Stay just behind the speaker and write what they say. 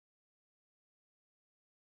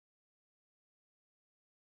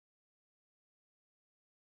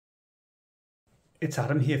It's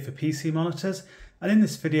Adam here for PC Monitors, and in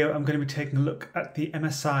this video I'm going to be taking a look at the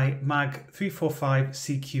MSI MAG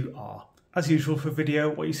 345CQR. As usual for video,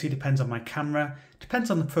 what you see depends on my camera,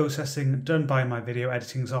 depends on the processing done by my video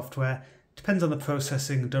editing software, depends on the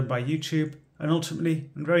processing done by YouTube, and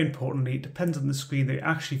ultimately, and very importantly, it depends on the screen that you're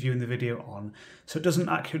actually viewing the video on, so it doesn't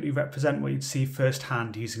accurately represent what you'd see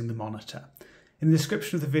firsthand using the monitor. In the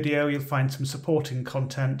description of the video you'll find some supporting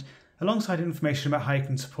content alongside information about how you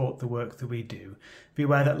can support the work that we do. Be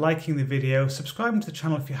aware that liking the video, subscribing to the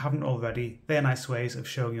channel if you haven't already, they are nice ways of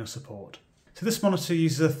showing your support. So this monitor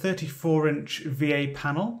uses a 34-inch VA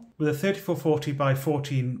panel with a 3440 by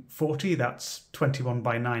 1440, that's 21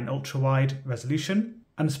 by 9 ultra-wide resolution,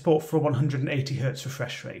 and support for a 180Hz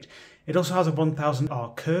refresh rate. It also has a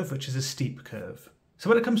 1000R curve, which is a steep curve. So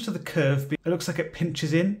when it comes to the curve, it looks like it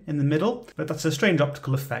pinches in the middle, but that's a strange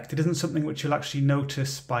optical effect. It isn't something which you'll actually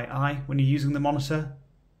notice by eye when you're using the monitor.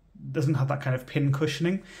 It doesn't have that kind of pin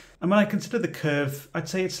cushioning. And when I consider the curve, I'd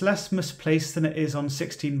say it's less misplaced than it is on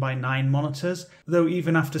 16 by 9 monitors, though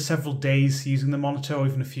even after several days using the monitor, or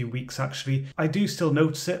even a few weeks actually, I do still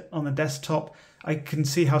notice it on the desktop. I can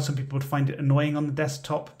see how some people would find it annoying on the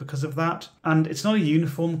desktop because of that. And it's not a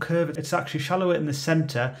uniform curve, it's actually shallower in the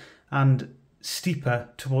center and steeper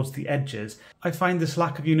towards the edges. I find this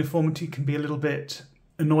lack of uniformity can be a little bit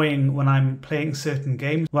annoying when I'm playing certain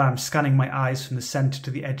games where I'm scanning my eyes from the center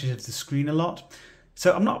to the edges of the screen a lot.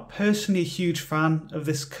 So I'm not personally a huge fan of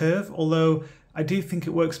this curve, although I do think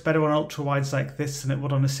it works better on ultra-wides like this than it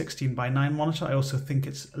would on a 16 by 9 monitor. I also think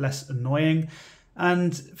it's less annoying.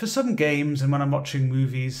 And for some games and when I'm watching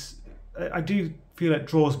movies, I do feel it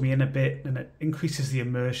draws me in a bit and it increases the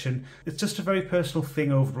immersion. It's just a very personal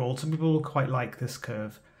thing overall. Some people will quite like this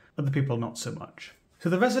curve, other people not so much. So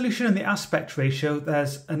the resolution and the aspect ratio,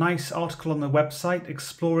 there's a nice article on the website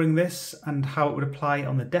exploring this and how it would apply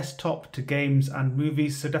on the desktop to games and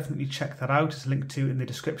movies, so definitely check that out. It's linked to in the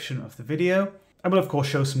description of the video. I will of course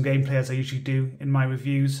show some gameplay as I usually do in my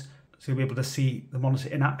reviews, so you'll be able to see the monitor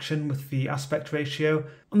in action with the aspect ratio.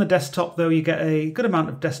 On the desktop though, you get a good amount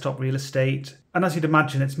of desktop real estate, and as you'd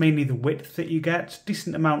imagine it's mainly the width that you get,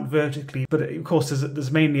 decent amount vertically, but of course there's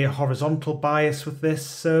mainly a horizontal bias with this,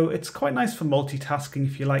 so it's quite nice for multitasking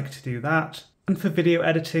if you like to do that. And for video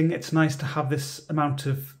editing it's nice to have this amount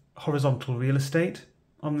of horizontal real estate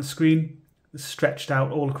on the screen. It's stretched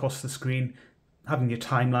out all across the screen, having your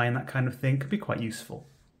timeline, that kind of thing, can be quite useful.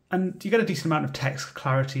 And you get a decent amount of text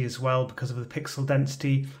clarity as well because of the pixel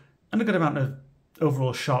density, and a good amount of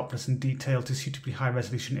overall sharpness and detail to suitably high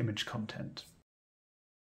resolution image content.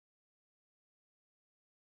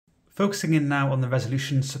 Focusing in now on the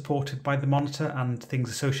resolution supported by the monitor and things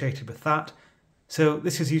associated with that. So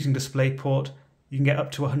this is using DisplayPort. You can get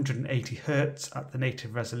up to 180Hz at the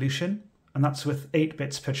native resolution, and that's with 8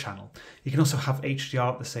 bits per channel. You can also have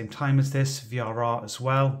HDR at the same time as this, VRR as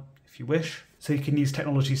well, if you wish. So you can use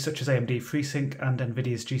technologies such as AMD FreeSync and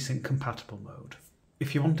NVIDIA's G-SYNC Compatible mode.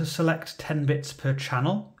 If you want to select 10 bits per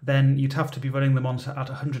channel, then you'd have to be running the monitor at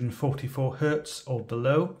 144Hz or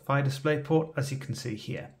below via DisplayPort, as you can see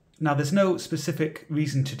here. Now there's no specific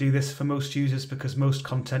reason to do this for most users because most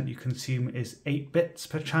content you consume is 8 bits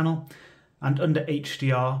per channel, and under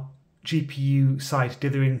HDR, GPU side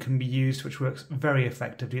dithering can be used, which works very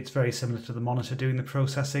effectively. It's very similar to the monitor doing the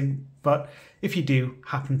processing, but if you do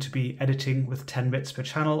happen to be editing with 10 bits per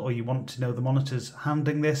channel, or you want to know the monitor's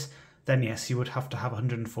handling this, then yes, you would have to have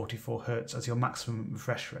 144Hz as your maximum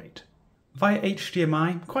refresh rate. Via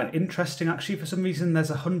HDMI, quite interesting actually, for some reason there's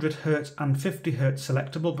 100Hz and 50Hz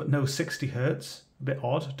selectable, but no 60Hz, a bit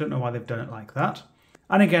odd, don't know why they've done it like that.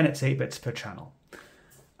 And again, it's 8 bits per channel.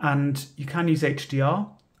 And you can use HDR,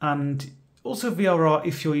 and also VRR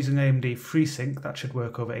if you're using AMD FreeSync, that should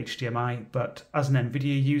work over HDMI, but as an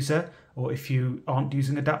NVIDIA user, or if you aren't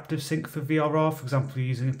using adaptive sync for VRR, for example you're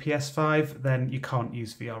using a PS5, then you can't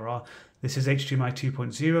use VRR. This is HDMI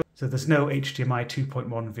 2.0, so there's no HDMI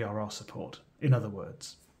 2.1 VRR support, in other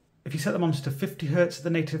words. If you set the monitor to 50Hz at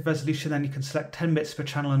the native resolution, then you can select 10 bits per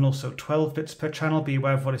channel and also 12 bits per channel. Be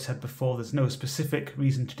aware of what I said before, there's no specific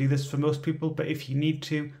reason to do this for most people, but if you need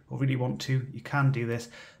to or really want to, you can do this,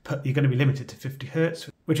 but you're going to be limited to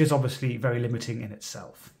 50Hz, which is obviously very limiting in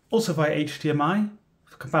itself. Also via HDMI,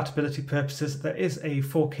 for compatibility purposes, there is a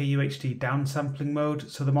 4K UHD downsampling mode,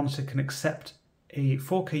 so the monitor can accept a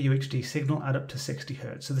 4K UHD signal at up to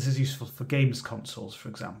 60Hz, so this is useful for games consoles, for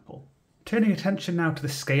example. Turning attention now to the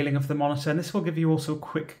scaling of the monitor, and this will give you also a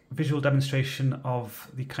quick visual demonstration of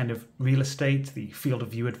the kind of real estate, the field of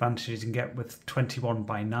view advantages you can get with 21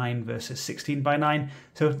 by 9 versus 16 by 9.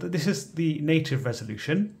 So this is the native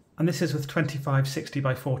resolution, and this is with 2560 by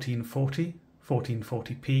 1440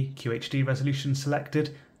 1440p QHD resolution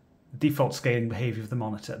selected, the default scaling behavior of the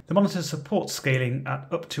monitor. The monitor supports scaling at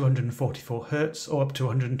up to 144 Hz or up to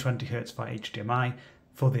 120 Hz via HDMI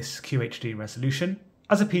for this QHD resolution.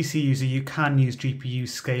 As a PC user, you can use GPU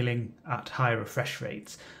scaling at higher refresh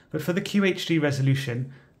rates, but for the QHD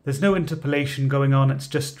resolution, there's no interpolation going on. It's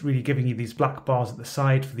just really giving you these black bars at the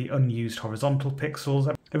side for the unused horizontal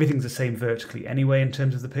pixels. Everything's the same vertically anyway in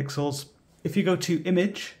terms of the pixels. If you go to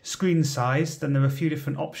Image, Screen Size, then there are a few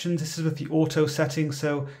different options. This is with the auto setting,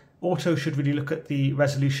 so auto should really look at the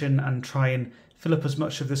resolution and try and fill up as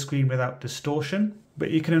much of the screen without distortion. But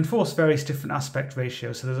you can enforce various different aspect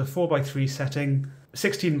ratios. So there's a 4:3 setting,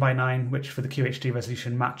 16:9, which for the QHD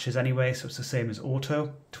resolution matches anyway, so it's the same as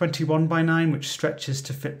auto. 21:9, which stretches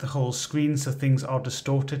to fit the whole screen, so things are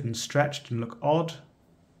distorted and stretched and look odd.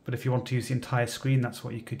 But if you want to use the entire screen, that's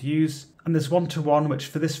what you could use. And there's 1:1, which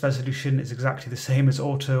for this resolution is exactly the same as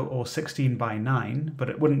auto or 16:9, but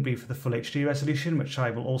it wouldn't be for the full HD resolution, which I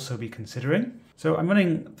will also be considering. So I'm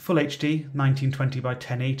running full HD,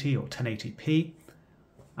 1920x1080 or 1080p,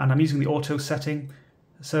 and I'm using the auto setting.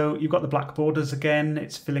 So you've got the black borders again,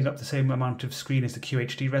 it's filling up the same amount of screen as the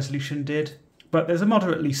QHD resolution did. But there's a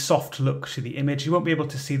moderately soft look to the image. You won't be able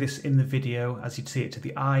to see this in the video as you'd see it to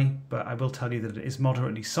the eye, but I will tell you that it is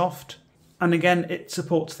moderately soft. And again, it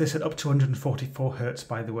supports this at up to 144 Hz,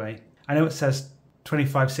 by the way. I know it says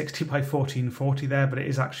 2560x1440 there, but it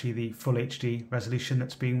is actually the full HD resolution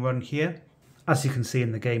that's being run here, as you can see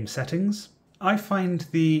in the game settings. I find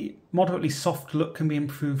the moderately soft look can be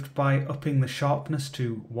improved by upping the sharpness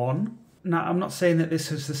to 1. Now, I'm not saying that this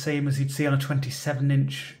is the same as you'd see on a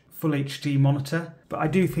 27-inch Full HD monitor, but I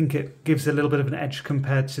do think it gives a little bit of an edge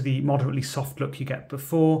compared to the moderately soft look you get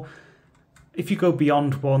before. If you go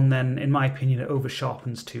beyond 1, then in my opinion it over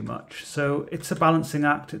sharpens too much. So it's a balancing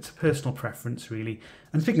act, it's a personal preference really.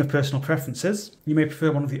 And speaking of personal preferences, you may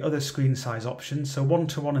prefer one of the other screen size options. So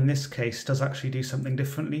 1:1 in this case does actually do something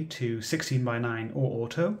differently to 16:9 or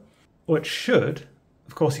auto, or it should.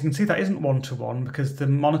 Of course, you can see that isn't 1:1 because the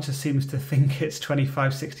monitor seems to think it's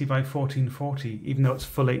 2560x1440, even though it's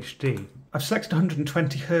full HD. I've selected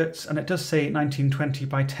 120 Hz and it does say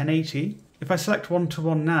 1920x1080. If I select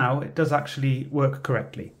 1:1 now, it does actually work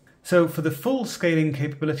correctly. So for the full scaling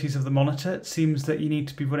capabilities of the monitor, it seems that you need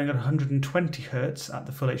to be running at 120 Hz at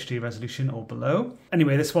the full HD resolution or below.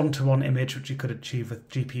 Anyway, this 1:1 image, which you could achieve with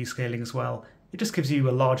GPU scaling as well, it just gives you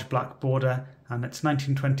a large black border and it's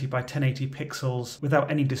 1920x1080 pixels without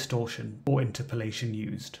any distortion or interpolation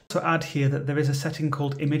used. So add here that there is a setting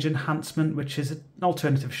called image enhancement, which is an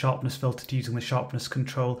alternative sharpness filter to using the sharpness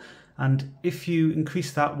control. And if you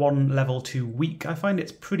increase that one level to weak, I find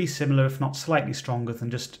it's pretty similar, if not slightly stronger than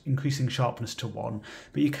just increasing sharpness to 1.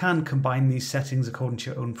 But you can combine these settings according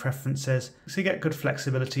to your own preferences, so you get good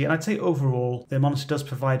flexibility. And I'd say overall, the monitor does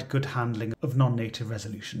provide good handling of non-native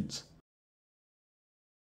resolutions.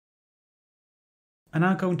 I'm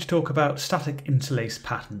now going to talk about static interlace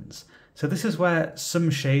patterns. So this is where some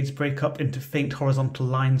shades break up into faint horizontal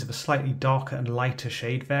lines of a slightly darker and lighter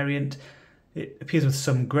shade variant. It appears with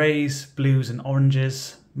some greys, blues and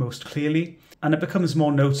oranges most clearly, and it becomes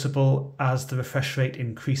more noticeable as the refresh rate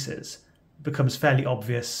increases. It becomes fairly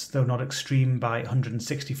obvious, though not extreme, by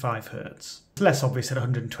 165 Hz. It's less obvious at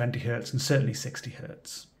 120 Hz and certainly 60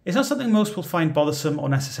 Hz. It's not something most will find bothersome or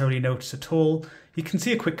necessarily notice at all. You can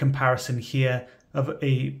see a quick comparison here of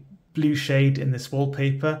a blue shade in this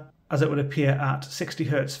wallpaper as it would appear at 60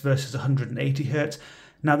 Hz versus 180 Hz.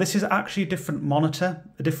 Now this is actually a different monitor,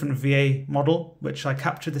 a different VA model, which I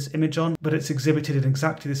captured this image on, but it's exhibited in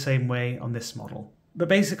exactly the same way on this model. But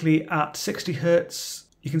basically at 60 Hz,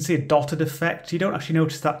 you can see a dotted effect. You don't actually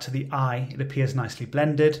notice that to the eye, it appears nicely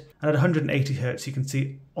blended. And at 180 Hz, you can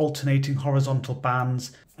see alternating horizontal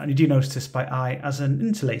bands, and you do notice this by eye as an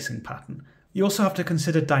interlacing pattern. You also have to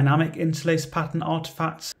consider dynamic interlace pattern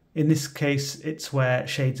artifacts. In this case, it's where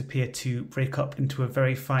shades appear to break up into a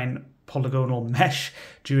very fine polygonal mesh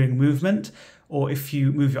during movement, or if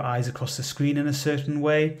you move your eyes across the screen in a certain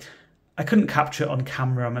way. I couldn't capture it on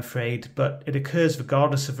camera, I'm afraid, but it occurs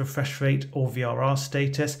regardless of refresh rate or VRR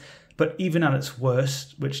status. But even at its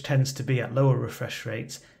worst, which tends to be at lower refresh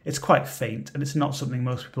rates, it's quite faint and it's not something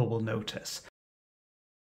most people will notice.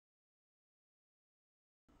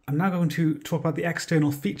 I'm now going to talk about the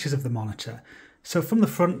external features of the monitor. So from the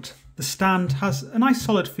front, the stand has a nice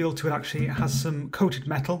solid feel to it actually. It has some coated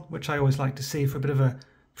metal, which I always like to see for a bit of a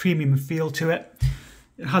premium feel to it.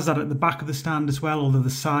 It has that at the back of the stand as well, although the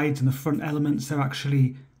sides and the front elements, they're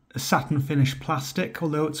actually a satin finish plastic,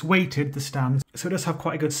 although it's weighted, the stand. So it does have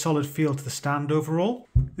quite a good solid feel to the stand overall.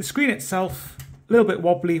 The screen itself, a little bit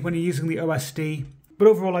wobbly when you're using the OSD, But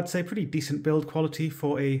overall I'd say pretty decent build quality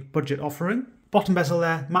for a budget offering. Bottom bezel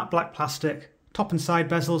there, matte black plastic. Top and side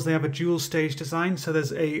bezels, they have a dual stage design, so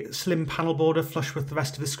there's a slim panel border flush with the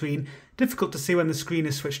rest of the screen. Difficult to see when the screen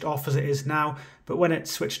is switched off as it is now, but when it's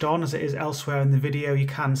switched on as it is elsewhere in the video, you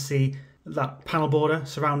can see that panel border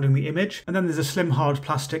surrounding the image. And then there's a slim hard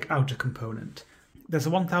plastic outer component. There's a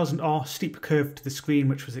 1000R steep curve to the screen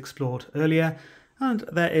which was explored earlier, and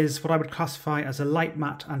there is what I would classify as a light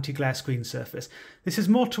matte anti-glare screen surface. This is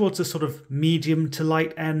more towards the sort of medium to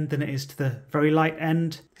light end than it is to the very light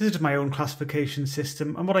end. This is just my own classification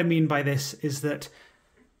system, and what I mean by this is that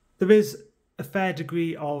there is a fair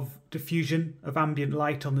degree of diffusion of ambient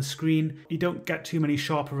light on the screen. You don't get too many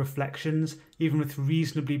sharper reflections, even with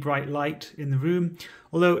reasonably bright light in the room.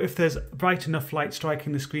 Although if there's bright enough light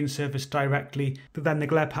striking the screen surface directly, then the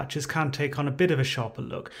glare patches can take on a bit of a sharper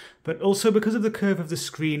look. But also because of the curve of the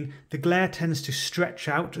screen, the glare tends to stretch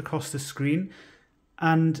out across the screen.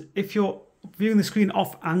 And if you're viewing the screen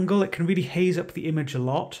off angle, it can really haze up the image a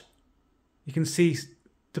lot. You can see,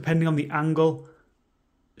 depending on the angle,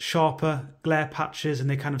 sharper glare patches, and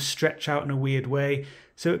they kind of stretch out in a weird way.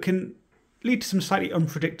 So it can lead to some slightly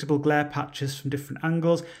unpredictable glare patches from different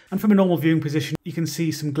angles. And from a normal viewing position, you can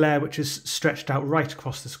see some glare which is stretched out right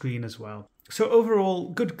across the screen as well. So overall,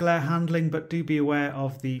 good glare handling, but do be aware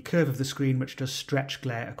of the curve of the screen which does stretch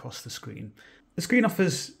glare across the screen. The screen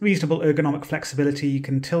offers reasonable ergonomic flexibility. You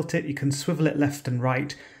can tilt it, you can swivel it left and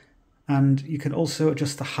right, and you can also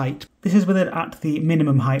adjust the height. This is with it at the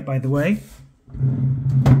minimum height, by the way.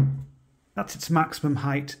 That's its maximum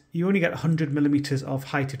height. You only get 100mm of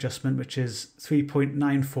height adjustment, which is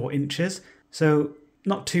 3.94 inches. So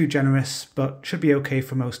not too generous, but should be okay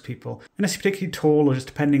for most people. Unless you're particularly tall or just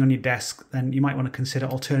depending on your desk, then you might want to consider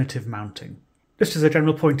alternative mounting. Just as a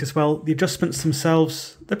general point as well, the adjustments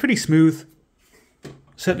themselves, they're pretty smooth.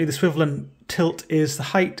 Certainly the swivel and tilt the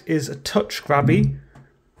height is a touch grabby,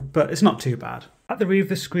 but it's not too bad. At the rear of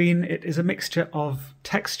the screen, it is a mixture of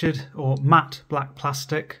textured or matte black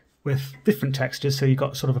plastic with different textures. So you've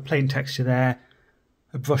got sort of a plain texture there,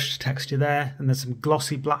 a brushed texture there, and there's some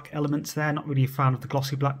glossy black elements there. Not really a fan of the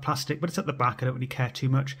glossy black plastic, but it's at the back. I don't really care too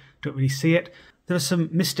much. Don't really see it. There are some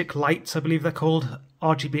Mystic lights, I believe they're called,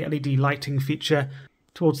 RGB LED lighting feature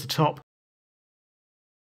towards the top.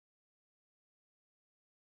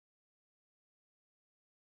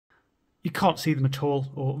 You can't see them at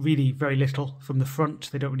all, or really very little from the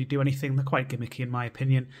front. They don't really do anything. They're quite gimmicky in my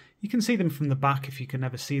opinion. You can see them from the back if you can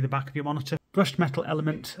never see the back of your monitor. Brushed metal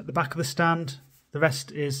element at the back of the stand. The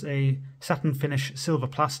rest is a satin finish silver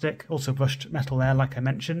plastic, also brushed metal there like I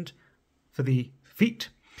mentioned, for the feet.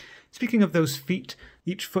 Speaking of those feet,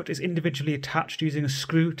 each foot is individually attached using a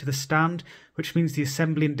screw to the stand, which means the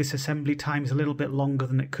assembly and disassembly time is a little bit longer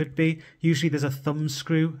than it could be. Usually there's a thumb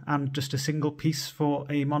screw and just a single piece for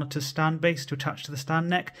a monitor stand base to attach to the stand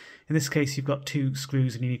neck. In this case you've got two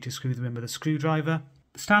screws and you need to screw them in with a screwdriver.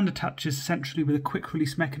 The stand attaches centrally with a quick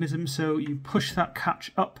release mechanism, so you push that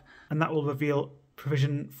catch up and that will reveal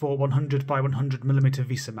provision for 100 by 100mm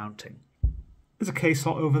VESA mounting. There's a case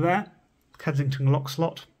slot over there, Kensington lock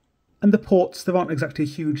slot. And the ports, there aren't exactly a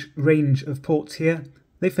huge range of ports here.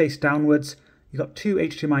 They face downwards. You've got two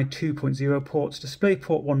HDMI 2.0 ports,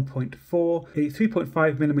 DisplayPort 1.4, a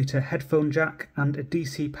 3.5mm headphone jack, and a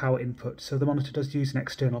DC power input, so the monitor does use an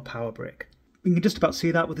external power brick. You can just about see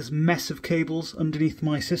that with this mess of cables underneath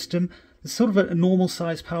my system. There's sort of a normal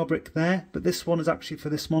size power brick there, but this one is actually for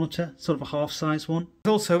this monitor, sort of a half size one.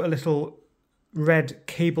 There's also a little red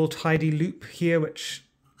cable tidy loop here, which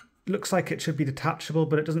looks like it should be detachable,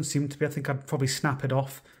 but it doesn't seem to be. I think I'd probably snap it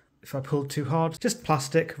off if I pulled too hard. Just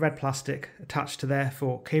plastic, red plastic, attached to there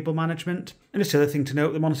for cable management. And just the other thing to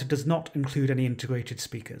note, the monitor does not include any integrated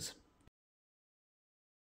speakers.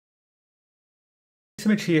 This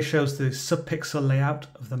image here shows the subpixel layout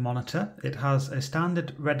of the monitor. It has a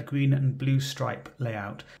standard red, green and blue stripe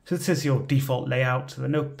layout. So this is your default layout. There are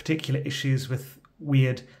no particular issues with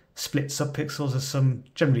weird split subpixels as some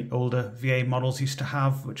generally older VA models used to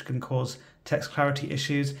have, which can cause text clarity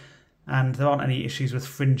issues, and there aren't any issues with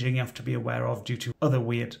fringing you have to be aware of due to other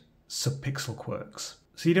weird subpixel quirks.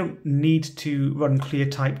 So you don't need to run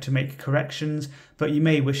ClearType to make corrections, but you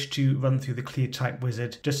may wish to run through the ClearType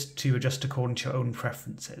wizard just to adjust according to your own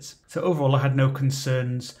preferences. So overall I had no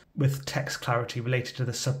concerns with text clarity related to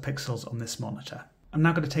the subpixels on this monitor. I'm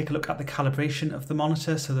now going to take a look at the calibration of the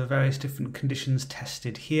monitor. So there are various different conditions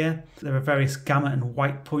tested here. There are various gamma and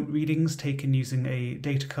white point readings taken using a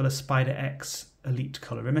Datacolor Spider X Elite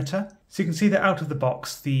colorimeter. So you can see that out of the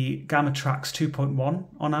box the gamma tracks 2.1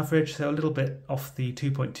 on average, so a little bit off the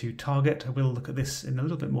 2.2 target. I will look at this in a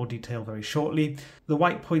little bit more detail very shortly. The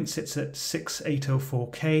white point sits at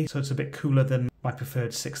 6804K, so it's a bit cooler than my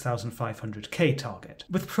preferred 6500K target.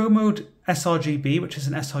 With Pro Mode sRGB, which is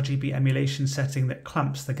an sRGB emulation setting that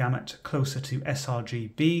clamps the gamut closer to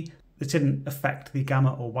sRGB, it didn't affect the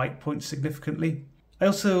gamma or white points significantly. I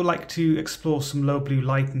also like to explore some low blue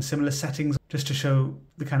light and similar settings just to show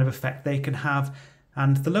the kind of effect they can have.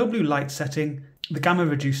 And the low blue light setting, the gamma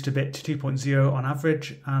reduced a bit to 2.0 on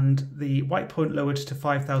average and the white point lowered to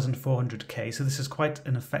 5400K. So this is quite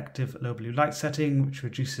an effective low blue light setting which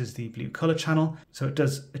reduces the blue color channel. So it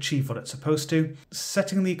does achieve what it's supposed to.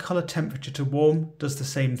 Setting the color temperature to warm does the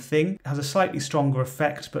same thing. It has a slightly stronger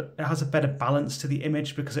effect, but it has a better balance to the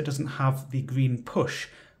image because it doesn't have the green push,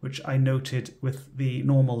 which I noted with the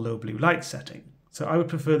normal low blue light setting. So I would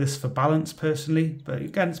prefer this for balance personally, but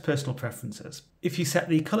again, it's personal preferences. If you set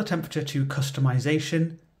the color temperature to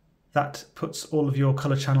customization, that puts all of your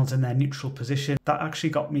color channels in their neutral position. That actually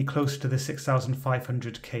got me close to the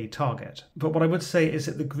 6500K target. But what I would say is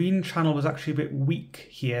that the green channel was actually a bit weak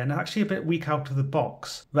here, and actually a bit weak out of the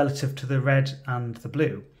box relative to the red and the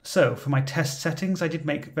blue. So for my test settings, I did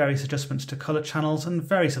make various adjustments to color channels and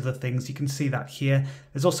various other things. You can see that here.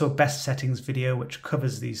 There's also a best settings video which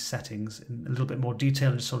covers these settings in a little bit more detail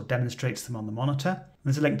and just sort of demonstrates them on the monitor.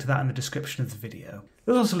 There's a link to that in the description of the video.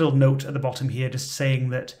 There's also a little note at the bottom here just saying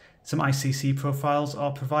that some ICC profiles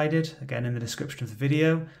are provided, again in the description of the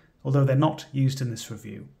video, although they're not used in this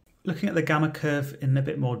review. Looking at the gamma curve in a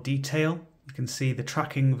bit more detail, you can see the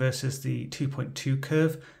tracking versus the 2.2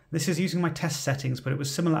 curve. This is using my test settings, but it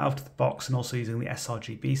was similar out of the box and also using the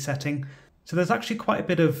sRGB setting. So there's actually quite a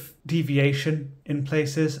bit of deviation in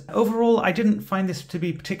places. Overall, I didn't find this to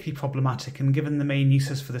be particularly problematic, and given the main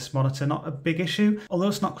uses for this monitor, not a big issue. Although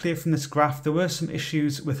it's not clear from this graph, there were some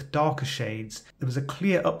issues with darker shades. There was a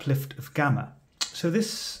clear uplift of gamma. So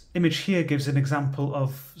this image here gives an example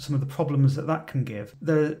of some of the problems that can give.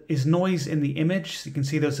 There is noise in the image, so you can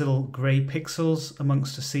see those little grey pixels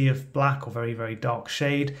amongst a sea of black or very, very dark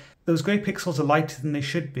shade. Those grey pixels are lighter than they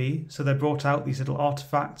should be, so they're brought out, these little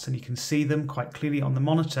artifacts, and you can see them quite clearly on the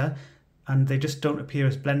monitor, and they just don't appear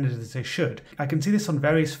as blended as they should. I can see this on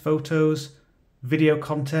various photos, video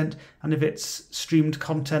content, and if it's streamed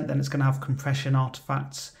content, then it's going to have compression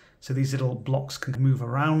artifacts. So these little blocks can move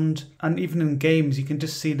around. And even in games, you can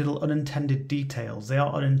just see little unintended details. They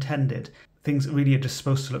are unintended. Things really are just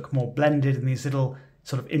supposed to look more blended, and these little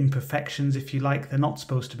sort of imperfections, if you like, they're not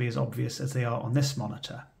supposed to be as obvious as they are on this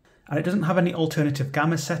monitor. And it doesn't have any alternative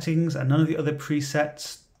gamma settings, and none of the other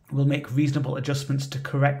presets will make reasonable adjustments to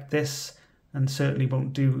correct this, and certainly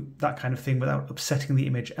won't do that kind of thing without upsetting the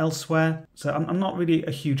image elsewhere. So I'm not really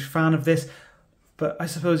a huge fan of this. But I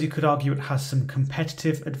suppose you could argue it has some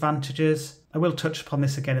competitive advantages. I will touch upon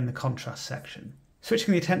this again in the contrast section.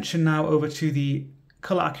 Switching the attention now over to the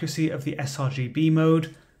color accuracy of the sRGB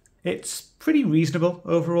mode. It's pretty reasonable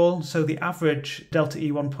overall. So the average delta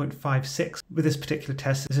E 1.56 with this particular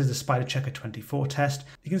test, this is the Spider Checker 24 test.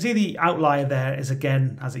 You can see the outlier there is,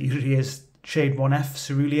 again, as it usually is, shade 1F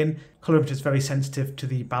cerulean. Colorimeter is very sensitive to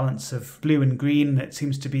the balance of blue and green. It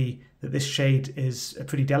seems to be that this shade is a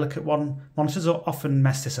pretty delicate one. Monitors often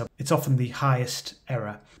mess this up. It's often the highest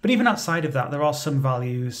error. But even outside of that, there are some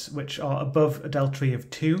values which are above a delta E of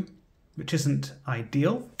 2, which isn't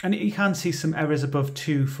ideal. And you can see some errors above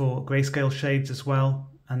 2 for grayscale shades as well,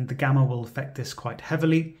 and the gamma will affect this quite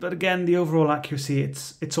heavily. But again, the overall accuracy,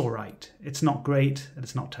 it's all right. It's not great, and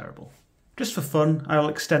it's not terrible. Just for fun, I'll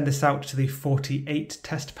extend this out to the 48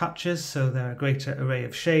 test patches, so they're a greater array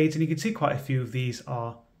of shades, and you can see quite a few of these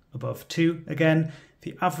are above 2. Again,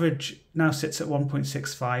 the average now sits at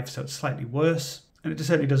 1.65, so it's slightly worse, and it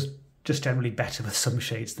certainly does just generally better with some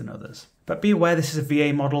shades than others. But be aware this is a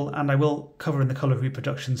VA model, and I will cover in the color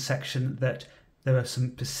reproduction section that there are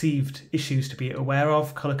some perceived issues to be aware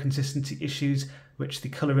of, color consistency issues, which the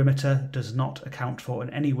colorimeter does not account for in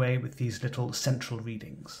any way with these little central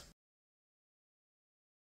readings.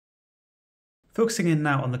 Focusing in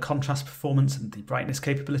now on the contrast performance and the brightness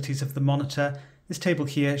capabilities of the monitor, this table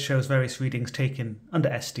here shows various readings taken under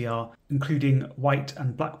SDR, including white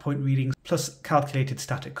and black point readings, plus calculated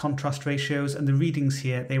static contrast ratios, and the readings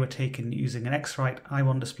here, they were taken using an X-Rite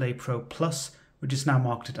i1 Display Pro Plus, which is now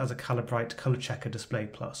marketed as a Calibrite Color Checker Display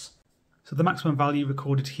Plus. So the maximum value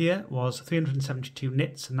recorded here was 372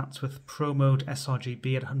 nits, and that's with Pro Mode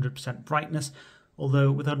sRGB at 100% brightness,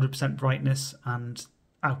 although with 100% brightness and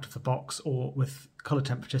out of the box or with color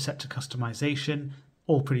temperature set to customization,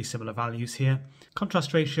 all pretty similar values here.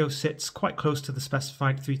 Contrast ratio sits quite close to the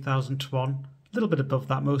specified 3000 to 1, a little bit above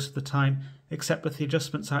that most of the time, except with the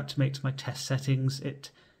adjustments I had to make to my test settings,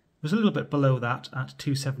 it was a little bit below that at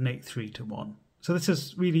 2783:1. So this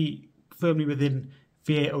is really firmly within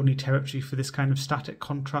VA-only territory for this kind of static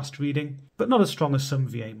contrast reading, but not as strong as some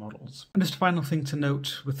VA models. And just a final thing to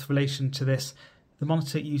note with relation to this, the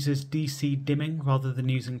monitor uses DC dimming rather than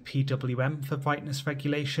using PWM for brightness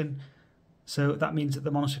regulation, so that means that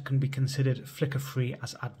the monitor can be considered flicker-free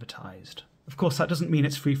as advertised. Of course, that doesn't mean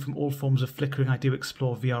it's free from all forms of flickering. I do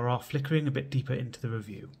explore VRR flickering a bit deeper into the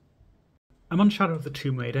review. I'm on Shadow of the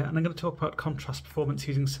Tomb Raider, and I'm going to talk about contrast performance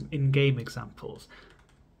using some in-game examples.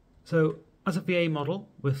 So, as a VA model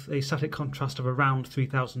with a static contrast of around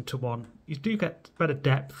 3000:1, you do get better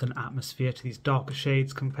depth and atmosphere to these darker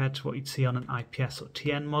shades compared to what you'd see on an IPS or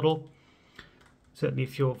TN model. Certainly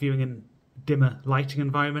if you're viewing in dimmer lighting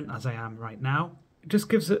environment, as I am right now. It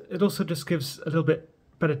also just gives a little bit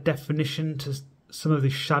better definition to some of the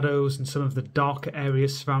shadows and some of the darker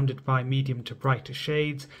areas surrounded by medium to brighter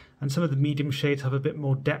shades, and some of the medium shades have a bit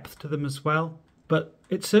more depth to them as well. But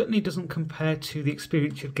it certainly doesn't compare to the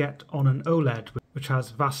experience you'd get on an OLED, which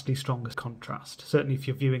has vastly stronger contrast, certainly if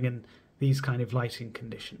you're viewing in these kind of lighting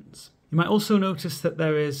conditions. You might also notice that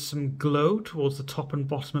there is some glow towards the top and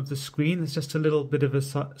bottom of the screen. There's just a little bit of a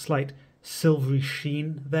slight silvery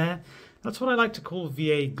sheen there. That's what I like to call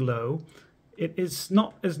VA glow. It is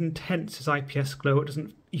not as intense as IPS glow. It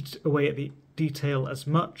doesn't eat away at the detail as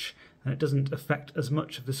much, and it doesn't affect as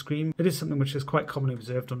much of the screen. It is something which is quite commonly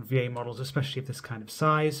observed on VA models, especially of this kind of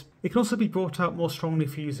size. It can also be brought out more strongly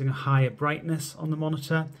if you're using a higher brightness on the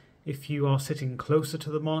monitor, if you are sitting closer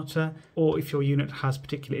to the monitor, or if your unit has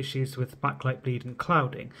particular issues with backlight bleed and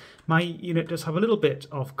clouding. My unit does have a little bit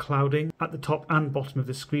of clouding at the top and bottom of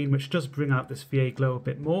the screen, which does bring out this VA glow a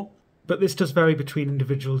bit more. But this does vary between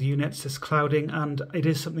individual units, this clouding, and it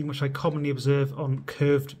is something which I commonly observe on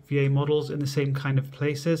curved VA models in the same kind of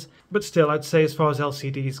places. But still, I'd say as far as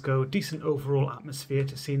LCDs go, decent overall atmosphere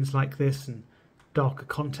to scenes like this and darker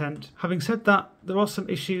content. Having said that, there are some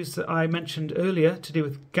issues that I mentioned earlier to do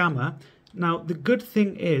with gamma. Now, the good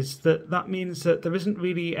thing is that that means that there isn't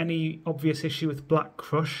really any obvious issue with black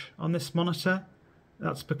crush on this monitor.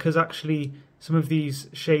 That's because actually some of these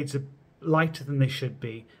shades are lighter than they should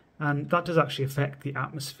be. And that does actually affect the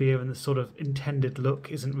atmosphere, and the sort of intended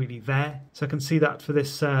look isn't really there. So I can see that for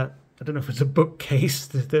this, I don't know if it's a bookcase,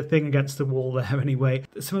 the thing against the wall there anyway.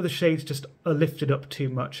 Some of the shades just are lifted up too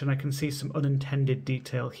much, and I can see some unintended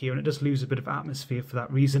detail here, and it does lose a bit of atmosphere for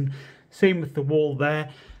that reason. Same with the wall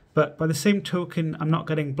there. But by the same token, I'm not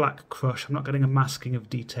getting black crush, I'm not getting a masking of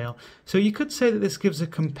detail. So you could say that this gives a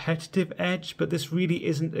competitive edge, but this really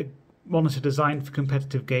isn't a monitor designed for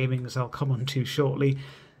competitive gaming, as I'll come on to shortly.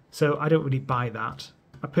 So I don't really buy that.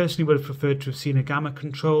 I personally would have preferred to have seen a gamma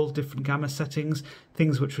control, different gamma settings,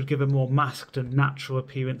 things which would give a more masked and natural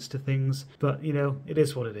appearance to things. But, you know, it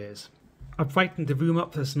is what it is. I've brightened the room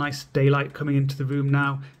up, there's nice daylight coming into the room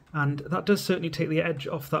now, and that does certainly take the edge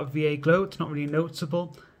off that VA glow. It's not really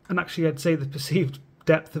noticeable. And actually I'd say the perceived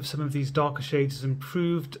depth of some of these darker shades is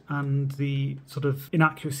improved, and the sort of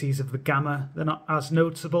inaccuracies of the gamma, they're not as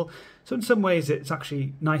noticeable. So in some ways it's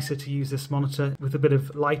actually nicer to use this monitor with a bit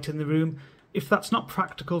of light in the room. If that's not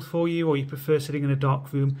practical for you, or you prefer sitting in a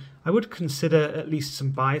dark room, I would consider at least some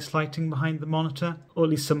bias lighting behind the monitor, or at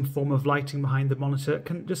least some form of lighting behind the monitor. It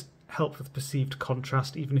can just help with perceived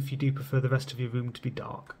contrast, even if you do prefer the rest of your room to be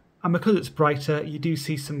dark. And because it's brighter, you do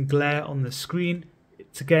see some glare on the screen.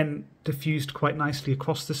 It's again diffused quite nicely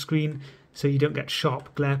across the screen, so you don't get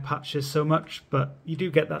sharp glare patches so much, but you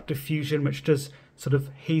do get that diffusion which does sort of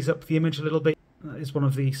haze up the image a little bit. That is one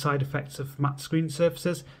of the side effects of matte screen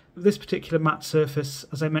surfaces. This particular matte surface,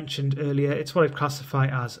 as I mentioned earlier, it's what I'd classify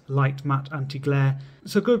as light matte anti-glare.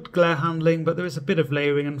 So good glare handling, but there is a bit of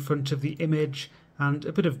layering in front of the image and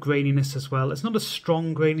a bit of graininess as well. It's not a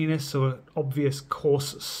strong graininess or obvious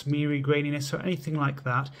coarse smeary graininess or anything like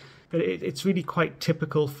that. But it's really quite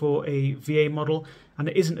typical for a VA model, and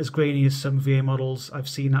it isn't as grainy as some VA models I've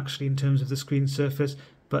seen actually in terms of the screen surface,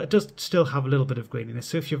 but it does still have a little bit of graininess.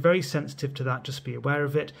 So if you're very sensitive to that, just be aware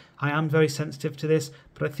of it. I am very sensitive to this,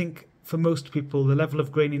 but I think for most people the level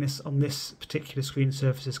of graininess on this particular screen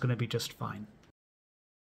surface is going to be just fine.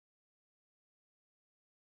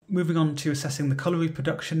 Moving on to assessing the colour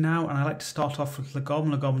reproduction now, and I like to start off with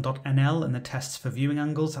lagom.nl and the tests for viewing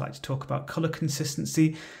angles. I like to talk about colour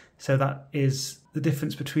consistency. So that is the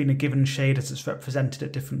difference between a given shade as it's represented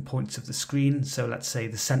at different points of the screen. So let's say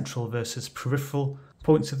the central versus peripheral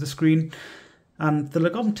points of the screen. And the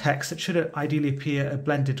Lagom text, it should ideally appear a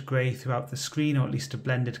blended grey throughout the screen, or at least a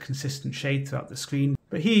blended consistent shade throughout the screen.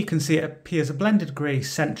 But here you can see it appears a blended grey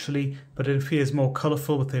centrally, but it appears more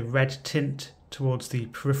colourful with a red tint towards the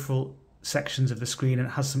peripheral sections of the screen, and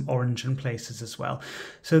it has some orange in places as well.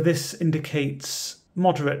 So this indicates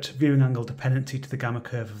moderate viewing angle dependency to the gamma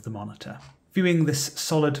curve of the monitor. Viewing this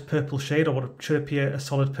solid purple shade, or what should appear a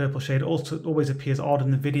solid purple shade, also always appears odd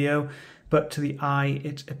in the video, but to the eye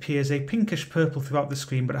it appears a pinkish purple throughout the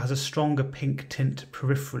screen, but it has a stronger pink tint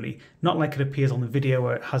peripherally. Not like it appears on the video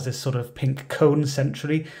where it has this sort of pink cone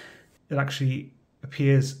centrally. It actually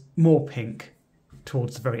appears more pink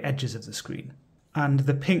towards the very edges of the screen. And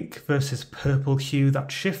the pink versus purple hue,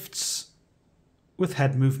 that shifts with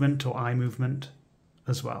head movement or eye movement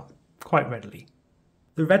as well, quite readily.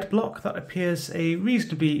 The red block, that appears a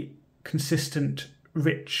reasonably consistent,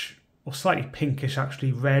 rich, or slightly pinkish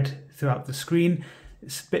actually, red throughout the screen.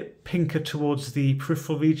 It's a bit pinker towards the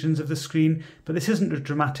peripheral regions of the screen, but this isn't a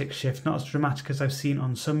dramatic shift, not as dramatic as I've seen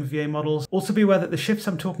on some VA models. Also be aware that the shifts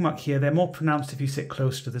I'm talking about here, they're more pronounced if you sit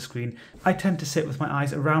close to the screen. I tend to sit with my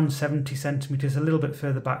eyes around 70 centimeters, a little bit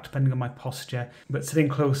further back depending on my posture, but sitting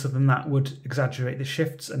closer than that would exaggerate the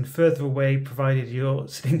shifts, and further away, provided you're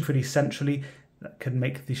sitting pretty centrally, that can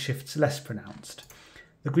make the shifts less pronounced.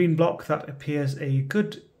 The green block, that appears a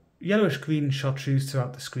good yellowish-green chartreuse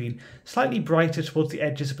throughout the screen, slightly brighter towards the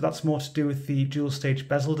edges, but that's more to do with the dual-stage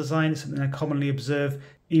bezel design. It's something I commonly observe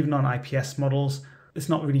even on IPS models. It's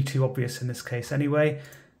not really too obvious in this case anyway.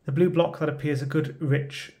 The blue block, that appears a good,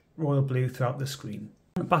 rich royal blue throughout the screen.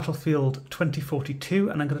 Battlefield 2042,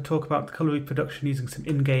 and I'm going to talk about the colour reproduction using some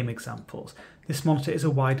in-game examples. This monitor is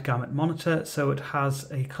a wide gamut monitor, so it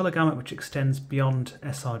has a colour gamut which extends beyond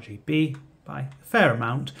sRGB by a fair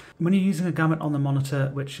amount. When you're using a gamut on the monitor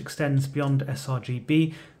which extends beyond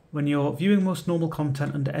sRGB, when you're viewing most normal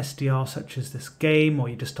content under SDR, such as this game, or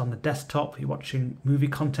you're just on the desktop, you're watching movie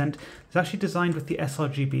content, it's actually designed with the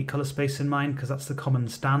sRGB colour space in mind because that's the common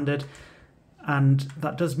standard. And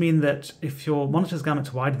that does mean that if your monitor's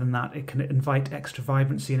gamut's wider than that, it can invite extra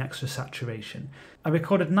vibrancy and extra saturation. I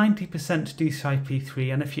recorded 90%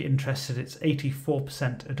 DCI-P3, and if you're interested, it's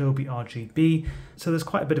 84% Adobe RGB, so there's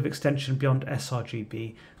quite a bit of extension beyond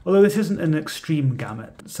sRGB, although this isn't an extreme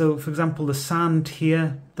gamut. So for example, the sand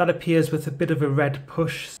here, that appears with a bit of a red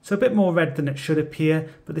push, so a bit more red than it should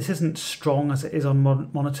appear, but this isn't strong as it is on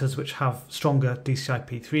monitors which have stronger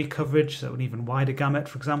DCI-P3 coverage, so an even wider gamut,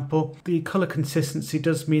 for example. The colour consistency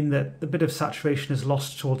does mean that a bit of saturation is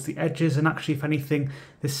lost towards the edges, and actually, if anything,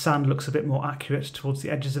 this sand looks a bit more accurate towards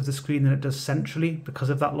the edges of the screen than it does centrally because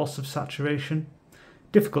of that loss of saturation.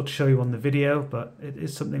 Difficult to show you on the video, but it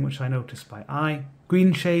is something which I noticed by eye.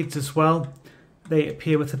 Green shades as well. They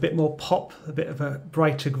appear with a bit more pop, a bit of a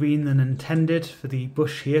brighter green than intended for the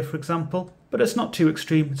bush here, for example. But it's not too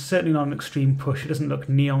extreme. It's certainly not an extreme push. It doesn't look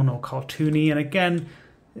neon or cartoony. And again,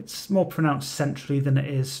 it's more pronounced centrally than it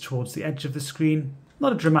is towards the edge of the screen.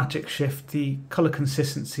 Not a dramatic shift. The colour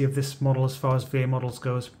consistency of this model as far as VA models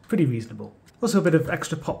go is pretty reasonable. Also a bit of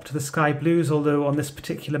extra pop to the sky blues, although on this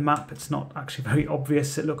particular map it's not actually very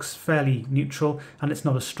obvious. It looks fairly neutral and it's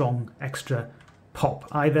not a strong extra pop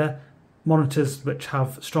either. Monitors which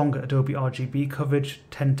have stronger Adobe RGB coverage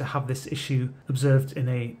tend to have this issue observed in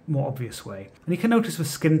a more obvious way. And you can notice with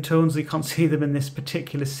skin tones, you can't see them in this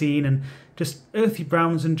particular scene, and just earthy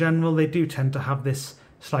browns in general, they do tend to have this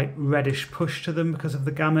slight reddish push to them because of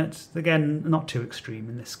the gamut. Again, not too extreme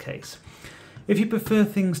in this case. If you prefer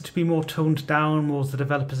things to be more toned down, more as the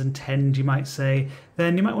developers intend, you might say,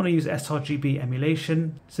 then you might want to use sRGB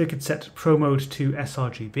emulation. So you could set Pro Mode to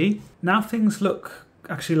sRGB. Now things look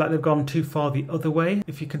actually like they've gone too far the other way.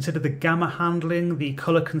 If you consider the gamma handling, the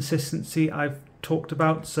colour consistency I've talked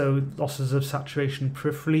about, so losses of saturation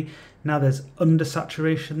peripherally, now there's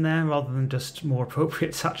undersaturation there rather than just more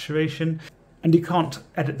appropriate saturation. And you can't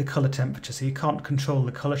edit the colour temperature, so you can't control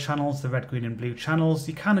the colour channels, the red, green and blue channels.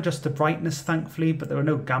 You can adjust the brightness, thankfully, but there are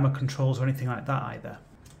no gamma controls or anything like that either.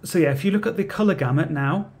 So yeah, if you look at the colour gamut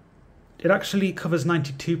now, it actually covers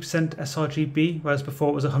 92% sRGB, whereas before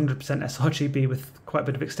it was 100% sRGB with quite a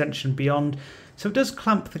bit of extension beyond. So it does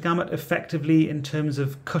clamp the gamut effectively in terms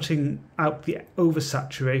of cutting out the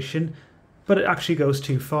oversaturation, but it actually goes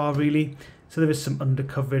too far really. So there is some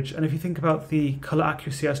undercoverage, and if you think about the colour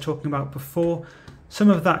accuracy I was talking about before, some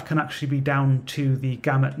of that can actually be down to the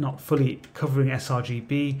gamut not fully covering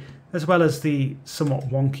sRGB, as well as the somewhat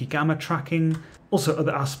wonky gamma tracking, also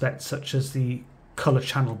other aspects such as the colour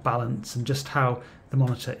channel balance and just how the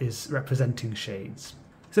monitor is representing shades.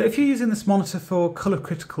 So if you're using this monitor for colour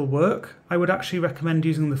critical work, I would actually recommend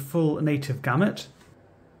using the full native gamut.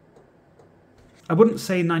 I wouldn't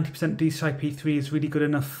say 90% DCI-P3 is really good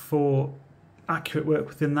enough for accurate work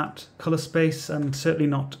within that colour space, and certainly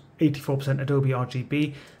not 84% Adobe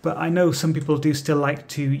RGB, but I know some people do still like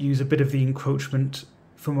to use a bit of the encroachment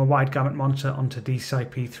from a wide gamut monitor onto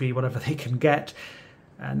DCI-P3, whatever they can get,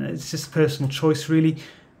 and it's just personal choice really.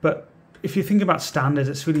 But if you're thinking about standards,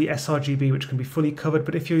 it's really sRGB which can be fully covered,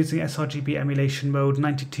 but if you're using sRGB emulation mode,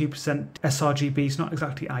 92% sRGB is not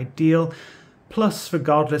exactly ideal. Plus,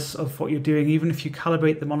 regardless of what you're doing, even if you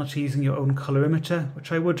calibrate the monitor using your own colorimeter,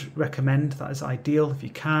 which I would recommend, that is ideal if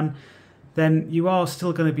you can, then you are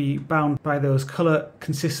still going to be bound by those color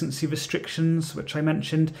consistency restrictions which I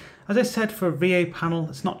mentioned. As I said, for a VA panel,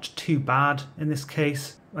 it's not too bad in this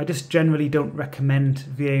case. I just generally don't recommend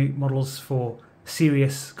VA models for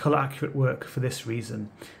serious color accurate work for this reason,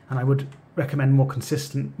 and I would recommend more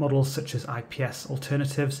consistent models such as IPS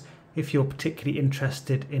alternatives if you're particularly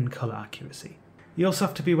interested in color accuracy. You also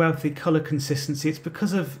have to be aware of the color consistency. It's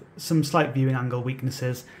because of some slight viewing angle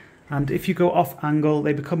weaknesses, and if you go off angle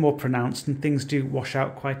they become more pronounced and things do wash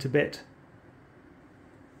out quite a bit.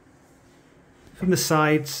 From the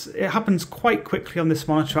sides, it happens quite quickly on this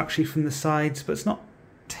monitor actually from the sides, but it's not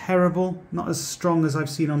terrible, not as strong as I've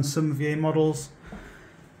seen on some VA models.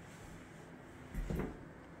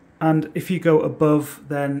 And if you go above,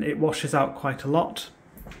 then it washes out quite a lot.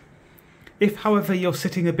 If, however, you're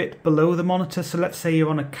sitting a bit below the monitor, so let's say you're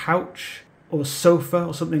on a couch or a sofa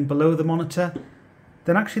or something below the monitor,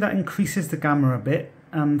 then actually that increases the gamma a bit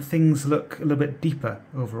and things look a little bit deeper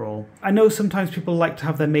overall. I know sometimes people like to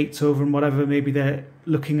have their mates over and whatever, maybe they're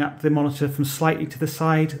looking at the monitor from slightly to the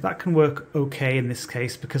side. That can work okay in this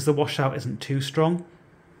case because the washout isn't too strong.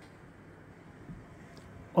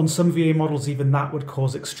 On some VA models even that would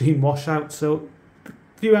cause extreme washout, so the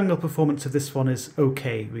view angle performance of this one is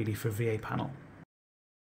okay really for a VA panel.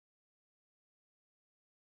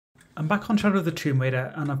 I'm back on Shadow of the Tomb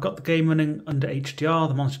Raider and I've got the game running under HDR.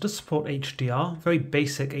 The monitor does support HDR, very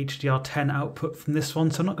basic HDR10 output from this one,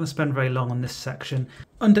 so I'm not going to spend very long on this section.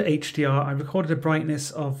 Under HDR I recorded a brightness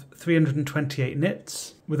of 328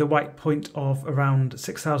 nits with a white point of around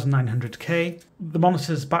 6900K. The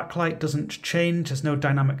monitor's backlight doesn't change, there's no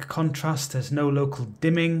dynamic contrast, there's no local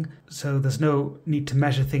dimming, so there's no need to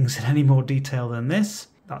measure things in any more detail than this.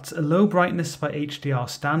 That's a low brightness by HDR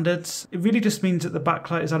standards. It really just means that the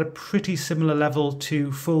backlight is at a pretty similar level to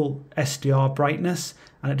full SDR brightness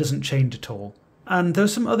and it doesn't change at all. And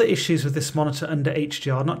there's some other issues with this monitor under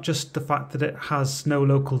HDR, not just the fact that it has no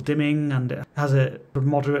local dimming and it has a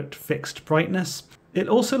moderate fixed brightness. It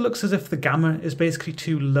also looks as if the gamma is basically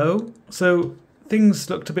too low. So things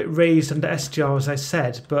looked a bit raised under SDR as I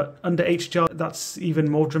said, but under HDR that's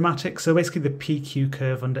even more dramatic. So basically the PQ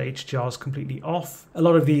curve under HDR is completely off. A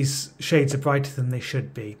lot of these shades are brighter than they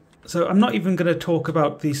should be. So I'm not even going to talk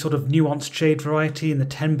about the sort of nuanced shade variety and the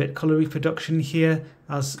 10-bit color reproduction here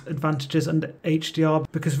as advantages under HDR,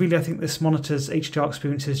 because really I think this monitor's HDR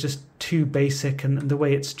experience is just too basic and the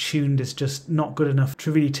way it's tuned is just not good enough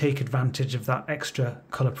to really take advantage of that extra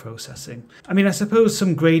color processing. I mean, I suppose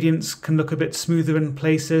some gradients can look a bit smoother in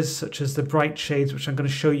places, such as the bright shades, which I'm going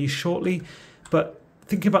to show you shortly, but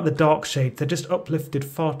thinking about the dark shade, they're just uplifted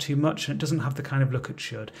far too much and it doesn't have the kind of look it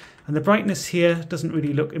should. And the brightness here doesn't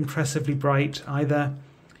really look impressively bright either.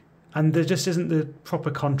 And there just isn't the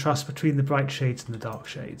proper contrast between the bright shades and the dark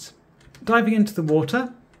shades. Diving into the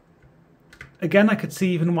water, again I could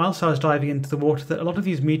see even whilst I was diving into the water that a lot of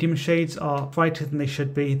these medium shades are brighter than they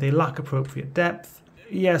should be. They lack appropriate depth.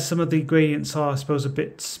 Yeah, some of the gradients are I suppose a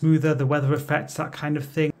bit smoother, the weather effects, that kind of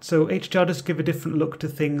thing. So HDR does give a different look to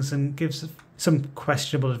things and gives some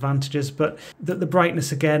questionable advantages, but the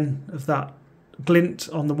brightness again of that glint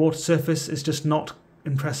on the water surface is just not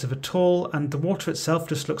impressive at all, and the water itself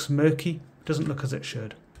just looks murky, doesn't look as it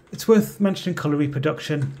should. It's worth mentioning color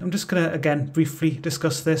reproduction. I'm just going to again briefly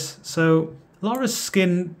discuss this. So Laura's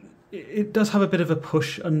skin, it does have a bit of a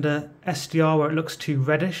push under SDR where it looks too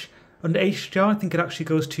reddish. Under HDR I think it actually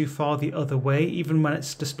goes too far the other way, even when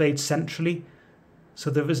it's displayed centrally. So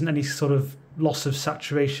there isn't any sort of loss of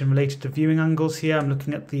saturation related to viewing angles here. I'm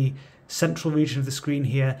looking at the central region of the screen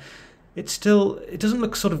here. It doesn't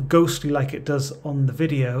look sort of ghostly like it does on the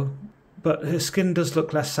video, but her skin does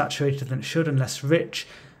look less saturated than it should and less rich.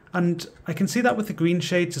 And I can see that with the green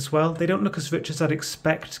shades as well. They don't look as rich as I'd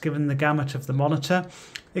expect given the gamut of the monitor.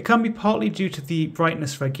 It can be partly due to the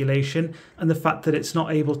brightness regulation and the fact that it's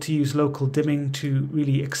not able to use local dimming to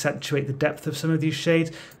really accentuate the depth of some of these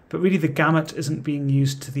shades, but really the gamut isn't being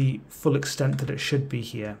used to the full extent that it should be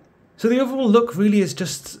here. So the overall look really is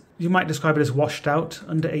just, you might describe it as washed out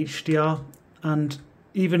under HDR, and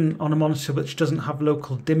even on a monitor which doesn't have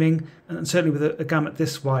local dimming, and certainly with a gamut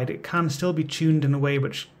this wide, it can still be tuned in a way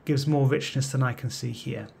which gives more richness than I can see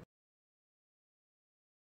here.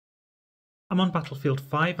 I'm on Battlefield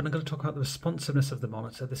 5 and I'm going to talk about the responsiveness of the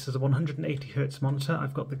monitor. This is a 180Hz monitor.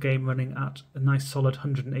 I've got the game running at a nice solid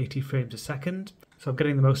 180 frames a second, so I'm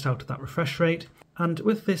getting the most out of that refresh rate. And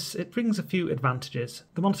with this, it brings a few advantages.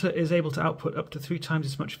 The monitor is able to output up to 3 times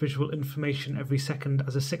as much visual information every second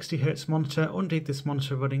as a 60Hz monitor, or indeed this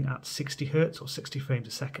monitor running at 60Hz or 60 frames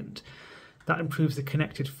a second. That improves the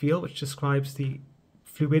connected feel, which describes the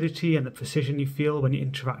fluidity and the precision you feel when you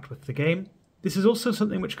interact with the game. This is also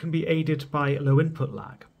something which can be aided by low input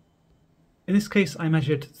lag. In this case, I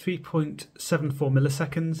measured 3.74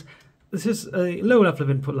 milliseconds. This is a low level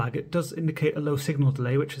of input lag. It does indicate a low signal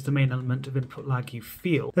delay, which is the main element of input lag you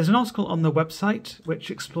feel. There's an article on the website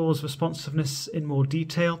which explores responsiveness in more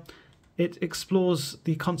detail. It explores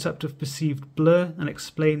the concept of perceived blur and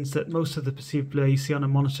explains that most of the perceived blur you see on a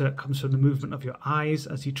monitor comes from the movement of your eyes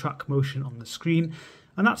as you track motion on the screen.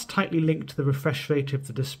 And that's tightly linked to the refresh rate of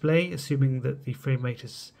the display, assuming that the frame rate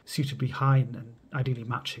is suitably high and ideally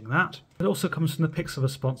matching that. It also comes from the pixel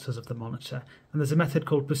responses of the monitor, and there's a method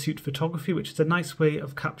called pursuit photography, which is a nice way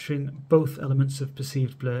of capturing both elements of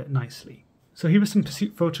perceived blur nicely. So here are some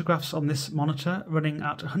pursuit photographs on this monitor running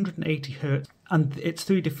at 180Hz, and its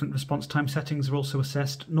 3 different response time settings are also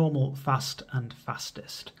assessed: normal, fast and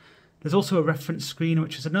fastest. There's also a reference screen,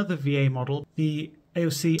 which is another VA model, the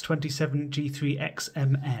AOC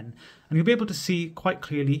 27G3XMN, and you'll be able to see quite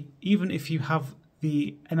clearly, even if you have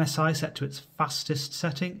the MSI set to its fastest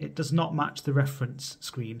setting, it does not match the reference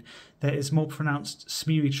screen. There is more pronounced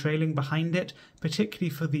smeary trailing behind it, particularly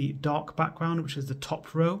for the dark background, which is the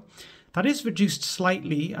top row. That is reduced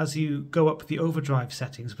slightly as you go up the overdrive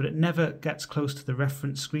settings, but it never gets close to the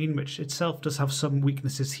reference screen, which itself does have some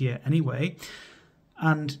weaknesses here anyway.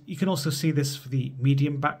 And you can also see this for the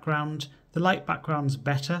medium background. The light background's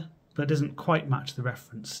better, but it doesn't quite match the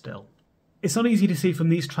reference still. It's not easy to see from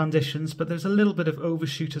these transitions, but there's a little bit of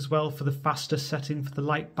overshoot as well for the fastest setting for the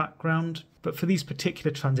light background. But for these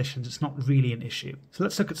particular transitions, it's not really an issue. So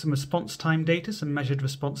let's look at some response time data, some measured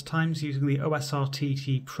response times using the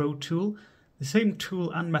OSRTT Pro tool. The same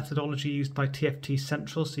tool and methodology used by TFT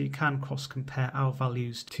Central, so you can cross-compare our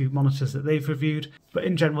values to monitors that they've reviewed. But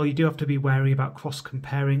in general, you do have to be wary about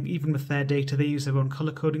cross-comparing. Even with their data, they use their own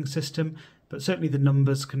colour coding system, but certainly the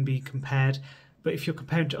numbers can be compared. But if you're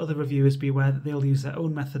comparing to other reviewers, be aware that they'll use their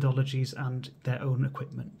own methodologies and their own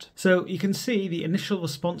equipment. So you can see the initial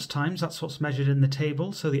response times, that's what's measured in the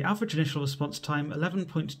table. So the average initial response time,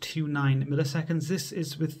 11.29 milliseconds. This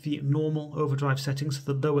is with the normal overdrive settings,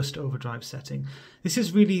 so the lowest overdrive setting. This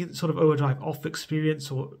is really sort of overdrive off experience,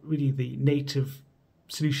 or really the native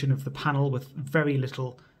solution of the panel with very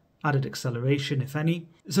little added acceleration, if any.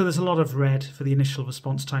 So there's a lot of red for the initial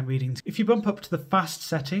response time readings. If you bump up to the fast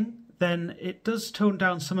setting, then it does tone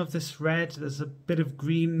down some of this red. There's a bit of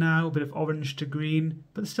green now, a bit of orange to green,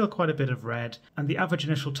 but there's still quite a bit of red. And the average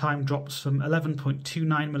initial time drops from 11.29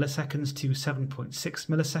 milliseconds to 7.6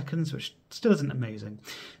 milliseconds, which still isn't amazing.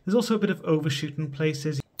 There's also a bit of overshoot in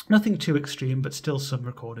places. Nothing too extreme, but still some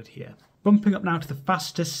recorded here. Bumping up now to the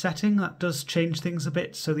fastest setting, that does change things a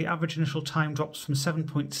bit. So the average initial time drops from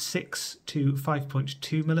 7.6 to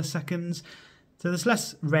 5.2 milliseconds. So there's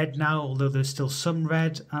less red now, although there's still some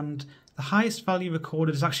red, and the highest value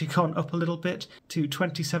recorded has actually gone up a little bit to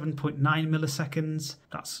 27.9 milliseconds.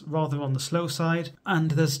 That's rather on the slow side, and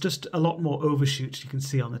there's just a lot more overshoot you can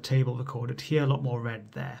see on the table recorded here, a lot more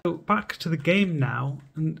red there. So back to the game now,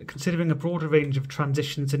 and considering a broader range of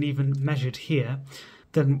transitions and even measured here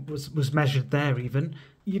than was measured there even,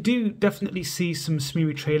 you do definitely see some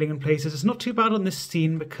smeary trailing in places. It's not too bad on this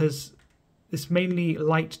scene because it's mainly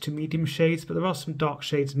light to medium shades, but there are some dark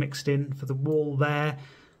shades mixed in for the wall there.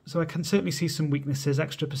 So I can certainly see some weaknesses,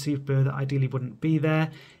 extra perceived blur that ideally wouldn't be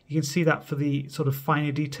there. You can see that for the sort of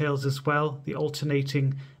finer details as well, the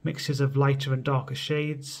alternating mixtures of lighter and darker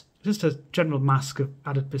shades. Just a general mask of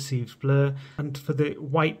added perceived blur. And for the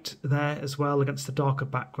white there as well against the darker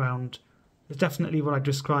background, there's definitely what I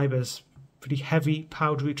describe as pretty heavy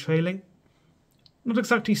powdery trailing. Not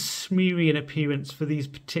exactly smeary in appearance for these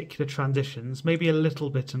particular transitions, maybe a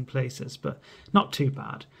little bit in places, but not too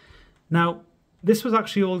bad. Now, this was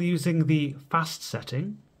actually all using the fast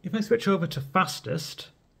setting. If I switch over to fastest,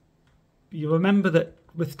 you'll remember that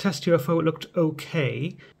with Test UFO it looked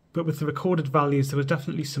okay, but with the recorded values there was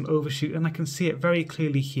definitely some overshoot, and I can see it very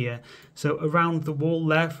clearly here. So around the wall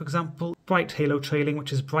there, for example, bright halo trailing,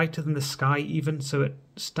 which is brighter than the sky even, so it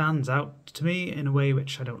stands out to me in a way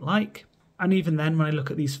which I don't like. And even then, when I look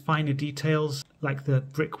at these finer details, like the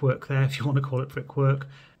brickwork there, if you want to call it brickwork,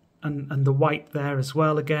 and the white there as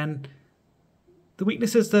well again, the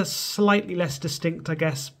weaknesses, they're slightly less distinct, I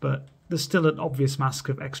guess, but there's still an obvious mask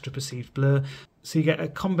of extra perceived blur. So you get a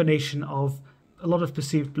combination of a lot of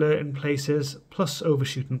perceived blur in places plus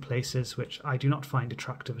overshoot in places, which I do not find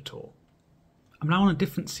attractive at all. I'm now on a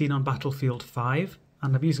different scene on Battlefield 5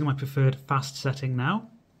 and I'm using my preferred fast setting now.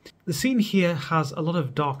 The scene here has a lot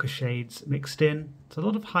of darker shades mixed in. It's a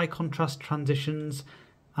lot of high contrast transitions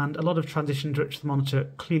and a lot of transitions which the monitor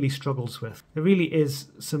clearly struggles with. There really is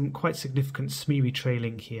some quite significant smeary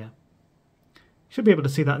trailing here. You should be able to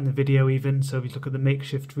see that in the video even, so if you look at the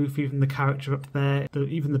makeshift roof, even the character up there,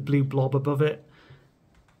 even the blue blob above it.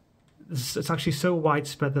 It's actually so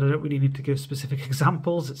widespread that I don't really need to give specific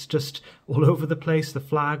examples. It's just all over the place, the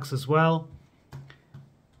flags as well.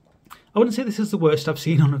 I wouldn't say this is the worst I've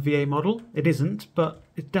seen on a VA model. It isn't, but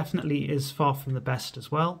it definitely is far from the best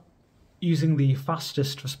as well. Using the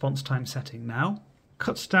fastest response time setting now.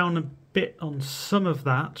 Cuts down a bit on some of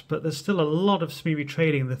that, but there's still a lot of smeary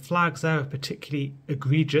trailing. The flags there are particularly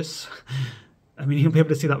egregious. I mean, you'll be able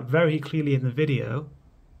to see that very clearly in the video.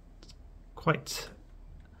 It's quite,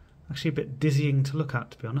 actually a bit dizzying to look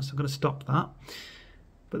at, to be honest. I'm going to stop that.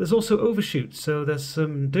 But there's also overshoot, so there's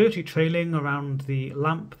some dirty trailing around the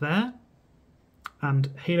lamp there,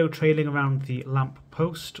 and halo trailing around the lamp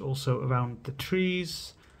post, also around the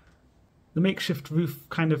trees. The makeshift roof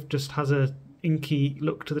kind of just has a inky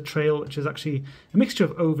look to the trail, which is actually a mixture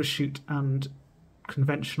of overshoot and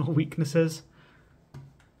conventional weaknesses.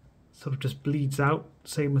 Sort of just bleeds out.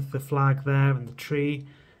 Same with the flag there and the tree.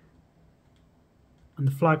 And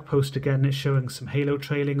the flag post again is showing some halo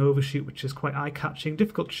trailing overshoot, which is quite eye-catching.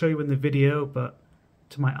 Difficult to show you in the video, but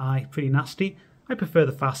to my eye, pretty nasty. I prefer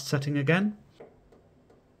the fast setting again.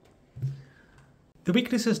 The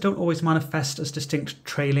weaknesses don't always manifest as distinct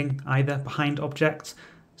trailing either behind objects,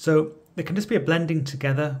 so there can just be a blending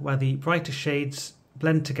together where the brighter shades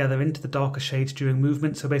blend together into the darker shades during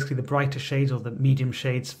movement. So basically the brighter shades or the medium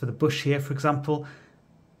shades for the bush here, for example,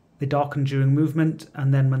 they darken during movement,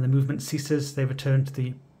 and then when the movement ceases they return to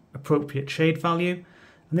the appropriate shade value,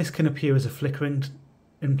 and this can appear as a flickering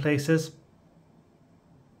in places.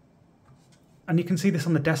 And you can see this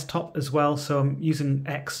on the desktop as well, so I'm using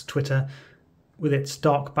X Twitter with its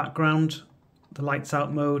dark background, the lights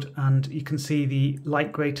out mode, and you can see the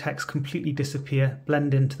light grey text completely disappear,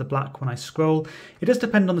 blend into the black when I scroll. It does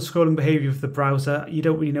depend on the scrolling behaviour of the browser. You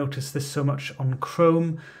don't really notice this so much on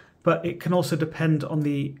Chrome, but it can also depend on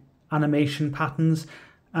the animation patterns,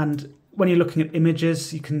 and when you're looking at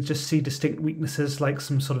images you can just see distinct weaknesses like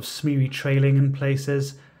some sort of smeary trailing in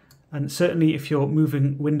places, and certainly if you're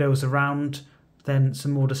moving windows around then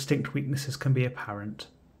some more distinct weaknesses can be apparent.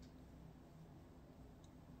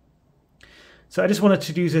 So I just wanted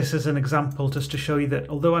to use this as an example just to show you that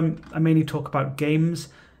although I mainly talk about games,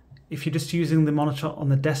 if you're just using the monitor on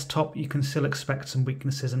the desktop you can still expect some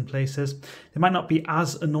weaknesses in places. They might not be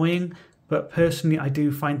as annoying, but personally I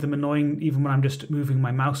do find them annoying even when I'm just moving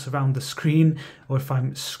my mouse around the screen or if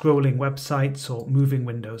I'm scrolling websites or moving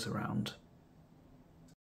windows around.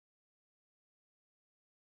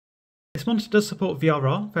 This monitor does support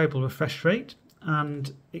VRR, variable refresh rate,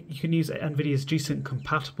 and you can use NVIDIA's G-SYNC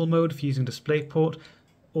Compatible mode if you're using DisplayPort,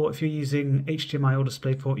 or if you're using HDMI or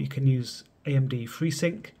DisplayPort you can use AMD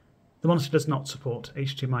FreeSync. The monitor does not support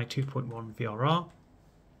HDMI 2.1 VRR,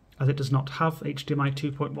 as it does not have HDMI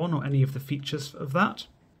 2.1 or any of the features of that.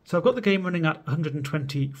 So I've got the game running at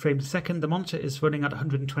 120 frames a second. The monitor is running at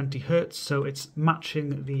 120 Hz, so it's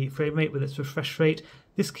matching the frame rate with its refresh rate.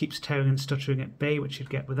 This keeps tearing and stuttering at bay, which you'd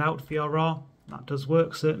get without VRR. That does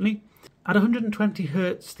work, certainly. At 120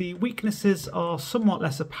 Hz, the weaknesses are somewhat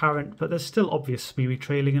less apparent, but there's still obvious smeary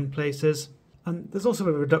trailing in places. And there's also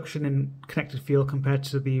a reduction in connected field compared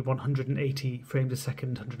to the 180 frames a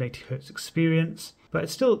second, 180 Hz experience. But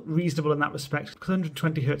it's still reasonable in that respect, because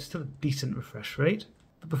 120 Hz is still a decent refresh rate.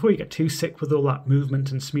 But before you get too sick with all that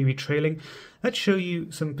movement and smeary trailing, let's show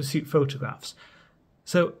you some pursuit photographs.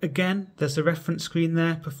 So again, there's the reference screen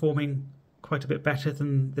there performing quite a bit better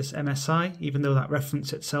than this MSI, even though that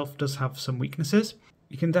reference itself does have some weaknesses.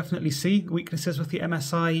 You can definitely see weaknesses with the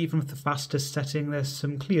MSI, even with the fastest setting. There's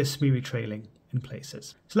some clear smeary trailing in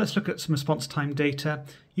places. So let's look at some response time data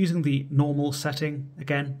using the normal setting.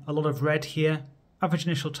 Again, a lot of red here. Average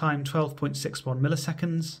initial time 12.61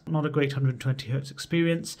 milliseconds, not a great 120 Hz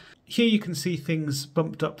experience. Here you can see things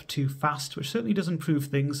bumped up to fast, which certainly does improve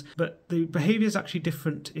things, but the behavior is actually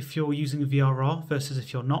different if you're using VRR versus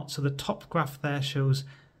if you're not. So the top graph there shows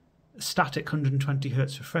a static 120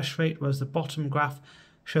 Hz refresh rate, whereas the bottom graph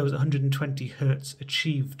shows 120 Hz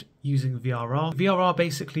achieved using VRR. VRR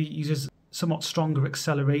basically uses somewhat stronger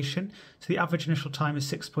acceleration. So the average initial time is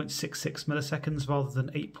 6.66 milliseconds rather than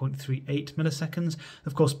 8.38 milliseconds.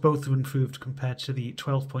 Of course, both are improved compared to the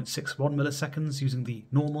 12.61 milliseconds using the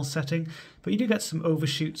normal setting, but you do get some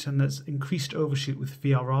overshoots, and there's increased overshoot with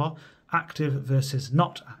VRR, active versus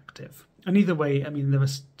not active. And either way, I mean, there are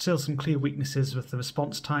still some clear weaknesses with the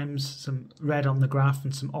response times, some red on the graph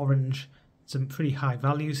and some orange, some pretty high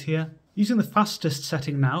values here. Using the fastest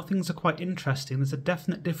setting now, things are quite interesting. There's a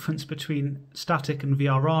definite difference between static and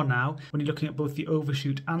VRR now when you're looking at both the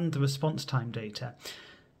overshoot and the response time data.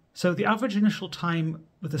 So the average initial time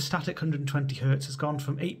with the static 120 Hz has gone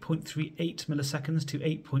from 8.38 milliseconds to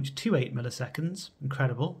 8.28 milliseconds.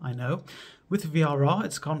 Incredible, I know. With VRR,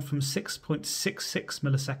 it's gone from 6.66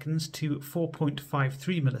 milliseconds to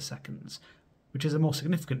 4.53 milliseconds, which is a more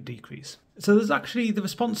significant decrease. So there's actually the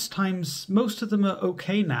response times, most of them are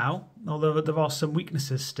okay now, although there are some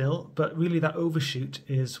weaknesses still, but really that overshoot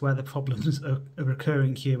is where the problems are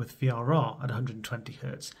occurring here with VRR at 120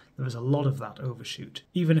 Hz. There is a lot of that overshoot.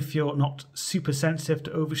 Even if you're not super sensitive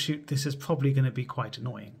to overshoot, this is probably going to be quite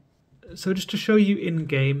annoying. So just to show you in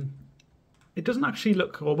game, it doesn't actually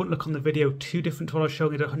look, or won't look on the video, too different to what I was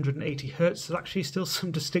showing at 180 Hz. There's actually still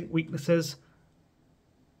some distinct weaknesses.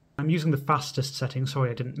 I'm using the fastest setting,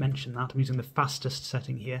 sorry I didn't mention that, I'm using the fastest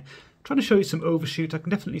setting here. I'm trying to show you some overshoot, I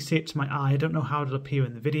can definitely see it to my eye, I don't know how it'll appear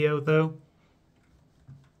in the video though.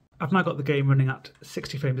 I've now got the game running at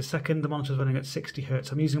 60 frames a second, the monitor's running at 60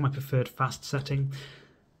 Hz, I'm using my preferred fast setting.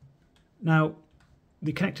 Now,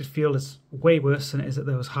 the connected field is way worse than it is at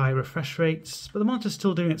those high refresh rates, but the monitor's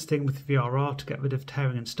still doing its thing with VRR to get rid of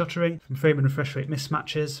tearing and stuttering from frame and refresh rate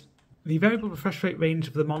mismatches. The variable refresh rate range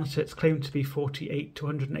of the monitor is claimed to be 48 to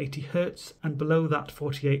 180 Hz, and below that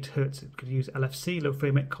 48 Hz it could use LFC, low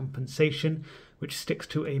frame rate compensation, which sticks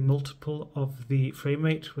to a multiple of the frame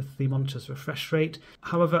rate with the monitor's refresh rate.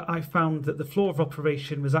 However, I found that the floor of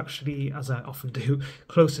operation was actually, as I often do,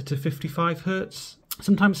 closer to 55 Hz.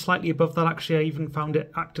 Sometimes slightly above that actually. I even found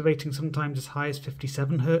it activating sometimes as high as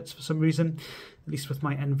 57 Hz for some reason, at least with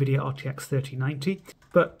my NVIDIA RTX 3090.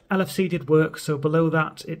 But LFC did work, so below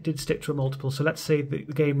that it did stick to a multiple. So let's say the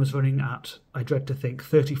game was running at, I dread to think,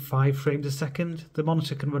 35 frames a second. The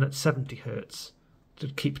monitor can run at 70 Hz to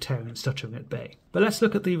keep tearing and stuttering at bay. But let's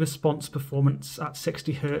look at the response performance at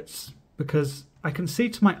 60 Hz, because I can see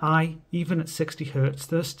to my eye, even at 60 Hz,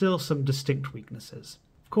 there are still some distinct weaknesses.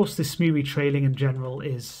 Of course, the SMUI trailing in general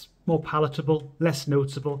is more palatable, less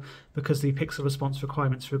noticeable, because the pixel response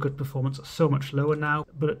requirements for a good performance are so much lower now,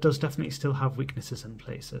 but it does definitely still have weaknesses in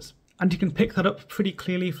places. And you can pick that up pretty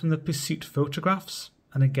clearly from the pursuit photographs,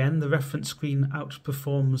 and again the reference screen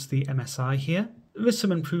outperforms the MSI here. There is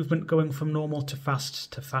some improvement going from normal to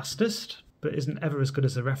fast to fastest, but it isn't ever as good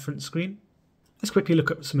as the reference screen. Let's quickly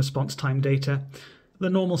look at some response time data. The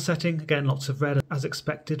normal setting, again lots of red as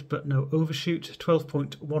expected, but no overshoot,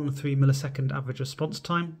 12.13 millisecond average response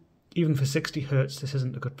time. Even for 60 Hz, this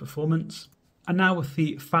isn't a good performance. And now with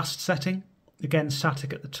the fast setting, again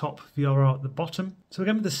static at the top, VRR at the bottom. So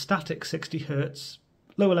again with the static 60 Hz,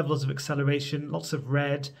 lower levels of acceleration, lots of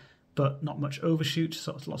red, but not much overshoot,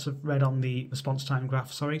 so lots of red on the response time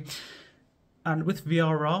graph, sorry. And with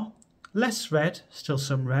VRR, less red, still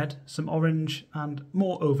some red, some orange, and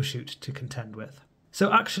more overshoot to contend with.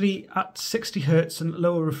 So actually at 60 Hz and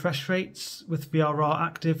lower refresh rates with VRR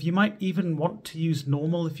active, you might even want to use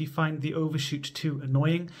normal if you find the overshoot too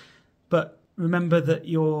annoying. But remember that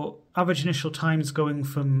your average initial time is going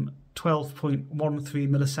from 12.13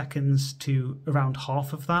 milliseconds to around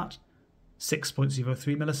half of that, 6.03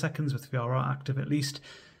 milliseconds with VRR active at least.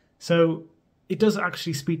 So it does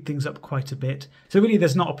actually speed things up quite a bit. So really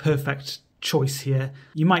there's not a perfect choice here.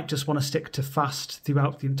 You might just want to stick to fast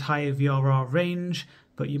throughout the entire VRR range,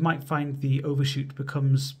 but you might find the overshoot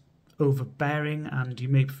becomes overbearing and you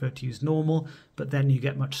may prefer to use normal, but then you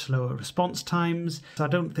get much slower response times. So I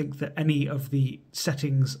don't think that any of the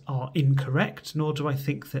settings are incorrect, nor do I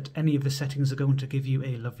think that any of the settings are going to give you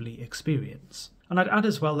a lovely experience. And I'd add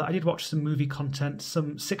as well that I did watch some movie content.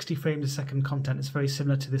 Some 60 frames a second content is very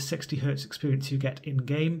similar to the 60 Hz experience you get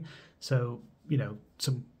in-game. So, you know,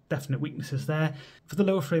 some definite weaknesses there. For the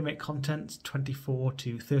lower frame rate content, 24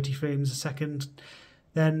 to 30 frames a second,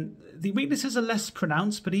 then the weaknesses are less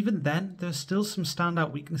pronounced, but even then, there are still some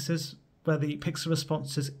standout weaknesses where the pixel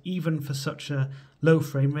responses, even for such a low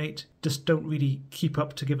frame rate, just don't really keep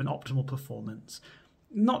up to give an optimal performance.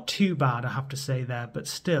 Not too bad, I have to say there, but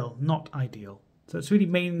still not ideal. So it's really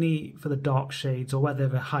mainly for the dark shades, or where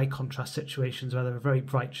there are high contrast situations where there are very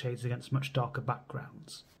bright shades against much darker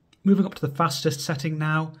backgrounds. Moving up to the fastest setting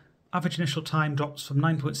now, average initial time drops from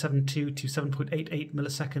 9.72 to 7.88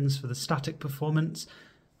 milliseconds for the static performance,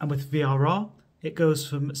 And with VRR, it goes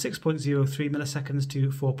from 6.03 milliseconds to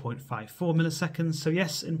 4.54 milliseconds. So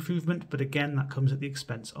yes, improvement, but again, that comes at the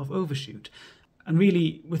expense of overshoot. And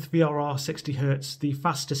really, with VRR 60 Hz, the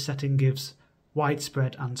fastest setting gives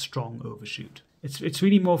widespread and strong overshoot. It's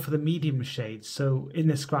really more for the medium shades. So in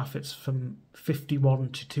this graph, it's from 51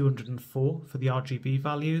 to 204 for the RGB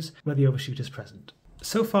values, where the overshoot is present.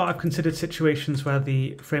 So far, I've considered situations where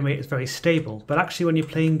the frame rate is very stable, but actually when you're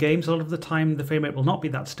playing games, a lot of the time the frame rate will not be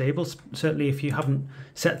that stable, certainly if you haven't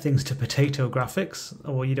set things to potato graphics,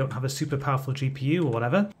 or you don't have a super powerful GPU or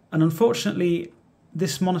whatever. And unfortunately,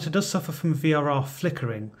 this monitor does suffer from VRR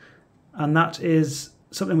flickering, and that is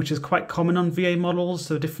something which is quite common on VA models,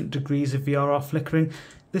 so different degrees of VRR flickering.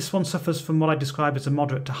 This one suffers from what I describe as a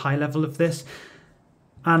moderate to high level of this.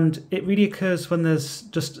 And it really occurs when there's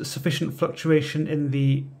just sufficient fluctuation in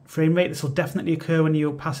the frame rate. This will definitely occur when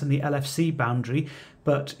you're passing the LFC boundary,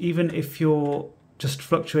 but even if you're just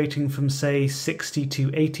fluctuating from, say, 60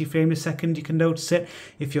 to 80 frames a second, you can notice it.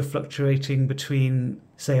 If you're fluctuating between,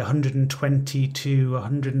 say, 120 to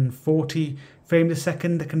 140 frames a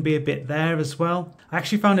second, there can be a bit there as well. I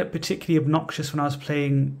actually found it particularly obnoxious when I was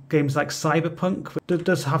playing games like Cyberpunk. It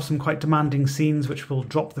does have some quite demanding scenes which will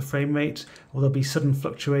drop the frame rate, or there'll be sudden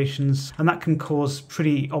fluctuations, and that can cause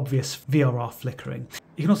pretty obvious VRR flickering.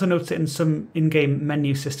 You can also notice it in some in-game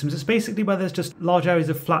menu systems. It's basically where there's just large areas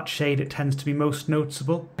of flat shade, it tends to be most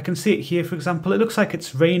noticeable. I can see it here, for example. It looks like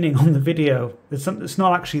it's raining on the video. It's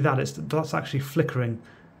not actually that, that's actually flickering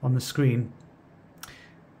on the screen.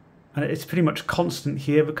 And it's pretty much constant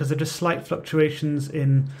here because there are just slight fluctuations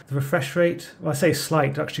in the refresh rate. Well, I say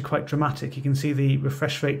slight, actually quite dramatic. You can see the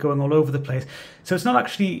refresh rate going all over the place. So it's not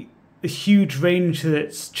actually a huge range that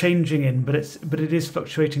it's changing in, but it is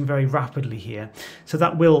fluctuating very rapidly here. So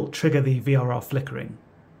that will trigger the VRR flickering.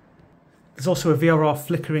 There's also a VRR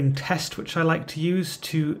flickering test which I like to use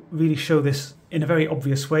to really show this in a very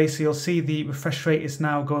obvious way. So you'll see the refresh rate is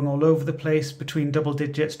now going all over the place between double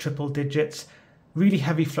digits, triple digits, really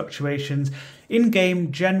heavy fluctuations. In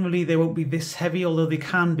game, generally they won't be this heavy, although they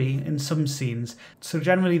can be in some scenes. So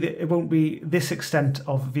generally it won't be this extent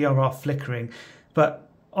of VRR flickering. But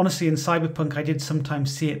honestly, in Cyberpunk, I did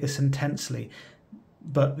sometimes see it this intensely.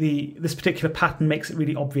 But this particular pattern makes it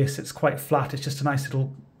really obvious. It's quite flat. It's just a nice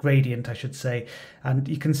little gradient, I should say. And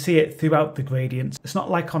you can see it throughout the gradients. It's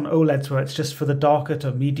not like on OLEDs where it's just for the darker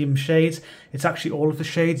to medium shades. It's actually all of the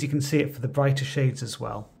shades. You can see it for the brighter shades as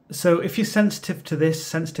well. So if you're sensitive to this,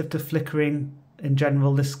 sensitive to flickering in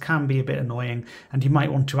general, this can be a bit annoying, and you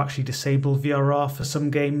might want to actually disable VRR for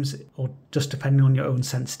some games, or just depending on your own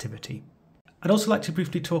sensitivity. I'd also like to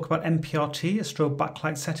briefly talk about MPRT, a strobe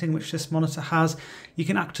backlight setting which this monitor has. You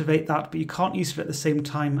can activate that, but you can't use it at the same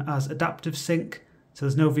time as adaptive sync, so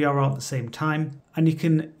there's no VRR at the same time, and you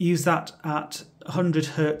can use that at 100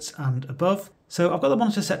 Hz and above. So I've got the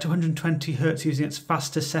monitor set to 120 Hz using its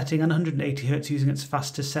fastest setting and 180 Hz using its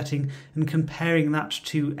fastest setting, and comparing that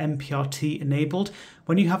to MPRT enabled.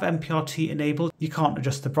 When you have MPRT enabled, you can't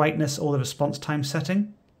adjust the brightness or the response time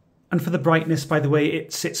setting. And for the brightness, by the way,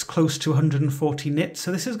 it sits close to 140 nits,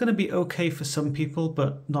 so this is going to be okay for some people,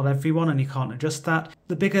 but not everyone, and you can't adjust that.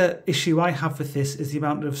 The bigger issue I have with this is the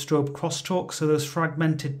amount of strobe crosstalk, so those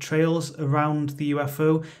fragmented trails around the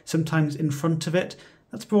UFO, sometimes in front of it.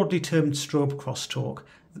 That's broadly termed strobe crosstalk.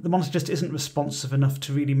 The monitor just isn't responsive enough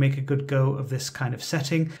to really make a good go of this kind of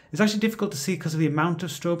setting. It's actually difficult to see because of the amount of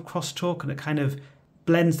strobe crosstalk, and it kind of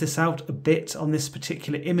blends this out a bit on this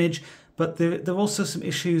particular image. But there are also some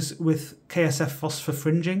issues with KSF phosphor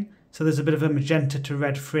fringing. So there's a bit of a magenta to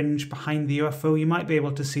red fringe behind the UFO. You might be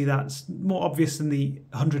able to see that. It's more obvious than the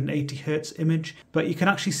 180 Hz image, but you can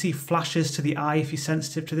actually see flashes to the eye if you're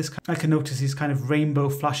sensitive to this. I can notice these kind of rainbow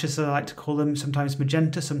flashes, as I like to call them, sometimes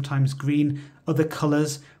magenta, sometimes green, other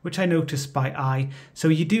colours, which I notice by eye. So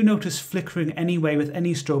you do notice flickering anyway with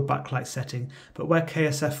any strobe backlight setting, but where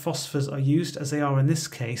KSF phosphors are used, as they are in this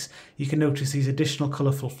case, you can notice these additional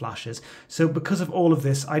colourful flashes. So because of all of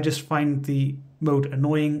this, I just find the mode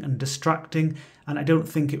annoying and distracting, and I don't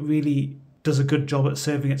think it really does a good job at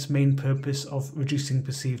serving its main purpose of reducing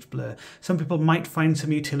perceived blur. Some people might find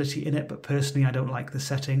some utility in it, but personally I don't like the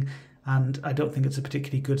setting, and I don't think it's a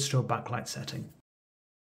particularly good strobe backlight setting.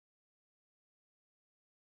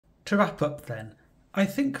 To wrap up then, I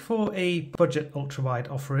think for a budget ultrawide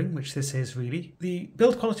offering, which this is really, the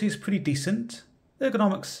build quality is pretty decent, the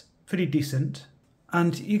ergonomics pretty decent,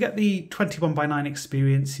 and you get the 21:9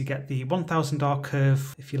 experience, you get the 1000R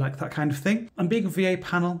curve, if you like that kind of thing. And being a VA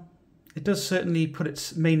panel, it does certainly put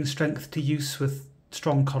its main strength to use with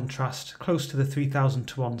strong contrast, close to the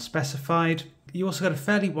 3000:1 specified. You also get a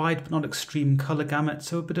fairly wide but not extreme colour gamut,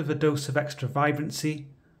 so a bit of a dose of extra vibrancy.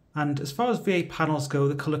 And as far as VA panels go,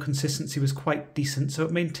 the colour consistency was quite decent, so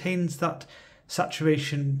it maintains that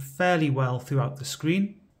saturation fairly well throughout the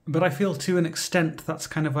screen. But I feel to an extent that's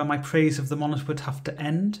kind of where my praise of the monitor would have to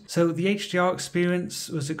end. So the HDR experience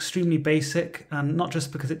was extremely basic, and not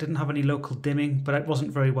just because it didn't have any local dimming, but it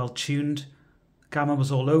wasn't very well tuned. Gamma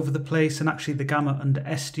was all over the place, and actually the gamma under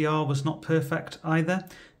SDR was not perfect either.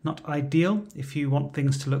 Not ideal if you want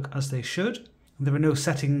things to look as they should. There were no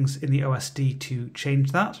settings in the OSD to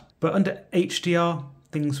change that. But under HDR,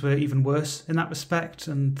 things were even worse in that respect,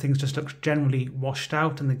 and things just looked generally washed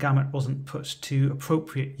out, and the gamut wasn't put to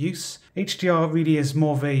appropriate use. HDR really is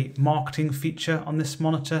more of a marketing feature on this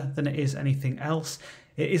monitor than it is anything else.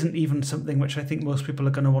 It isn't even something which I think most people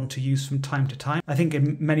are going to want to use from time to time. I think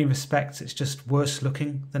in many respects it's just worse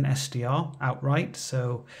looking than SDR outright,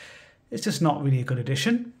 so it's just not really a good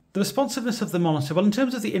addition. The responsiveness of the monitor, well, in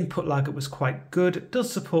terms of the input lag, it was quite good. It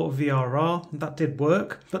does support VRR, and that did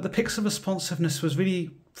work, but the pixel responsiveness was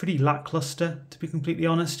really pretty lackluster, to be completely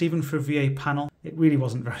honest, even for a VA panel. It really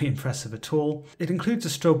wasn't very impressive at all. It includes a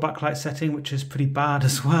strobe backlight setting, which is pretty bad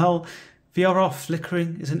as well. VRR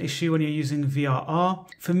flickering is an issue when you're using VRR.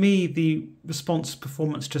 For me, the response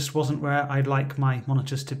performance just wasn't where I'd like my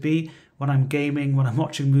monitors to be when I'm gaming, when I'm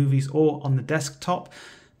watching movies, or on the desktop.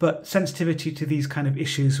 But sensitivity to these kind of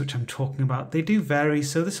issues which I'm talking about, they do vary,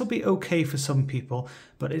 so this will be okay for some people,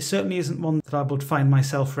 but it certainly isn't one that I would find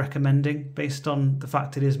myself recommending based on the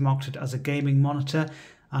fact it is marketed as a gaming monitor,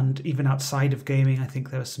 and even outside of gaming I think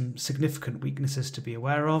there are some significant weaknesses to be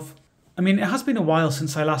aware of. I mean, it has been a while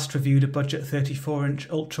since I last reviewed a budget 34-inch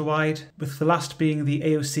ultrawide, with the last being the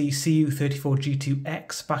AOC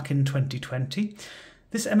CU34G2X back in 2020.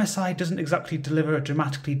 This MSI doesn't exactly deliver a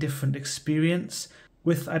dramatically different experience,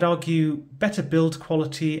 with, I'd argue, better build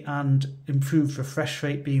quality and improved refresh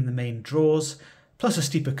rate being the main draws, plus a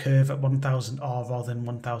steeper curve at 1000R rather than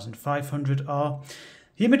 1500R.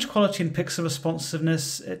 The image quality and pixel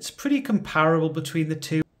responsiveness, it's pretty comparable between the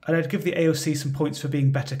two, and I'd give the AOC some points for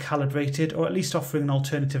being better calibrated, or at least offering an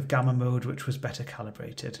alternative gamma mode which was better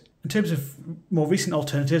calibrated. In terms of more recent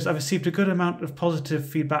alternatives, I've received a good amount of positive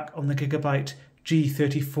feedback on the Gigabyte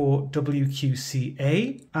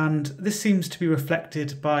G34WQCA, and this seems to be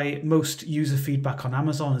reflected by most user feedback on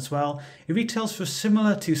Amazon as well. It retails for a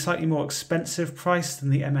similar to slightly more expensive price than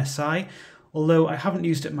the MSI, although I haven't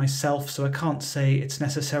used it myself, so I can't say it's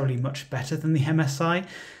necessarily much better than the MSI.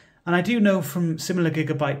 And I do know from similar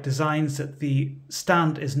Gigabyte designs that the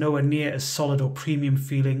stand is nowhere near as solid or premium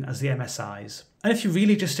feeling as the MSI's. And if you're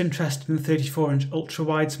really just interested in 34-inch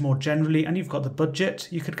ultrawides more generally and you've got the budget,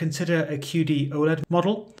 you could consider a QD OLED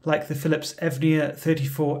model like the Philips Evnia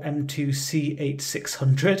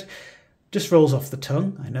 34M2C8600. Just rolls off the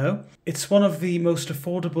tongue, I know. It's one of the most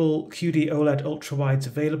affordable QD OLED ultrawides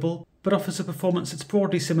available, but offers a performance that's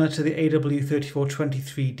broadly similar to the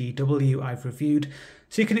AW3423DW I've reviewed,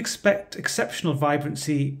 so you can expect exceptional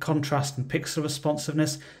vibrancy, contrast and pixel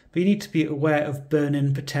responsiveness, but you need to be aware of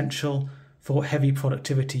burn-in potential for heavy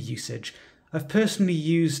productivity usage. I've personally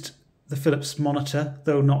used the Philips monitor,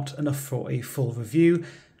 though not enough for a full review,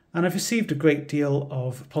 and I've received a great deal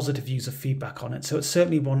of positive user feedback on it, so it's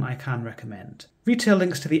certainly one I can recommend. Retail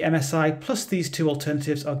links to the MSI plus these two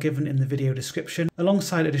alternatives are given in the video description,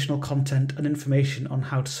 alongside additional content and information on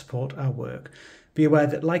how to support our work. Be aware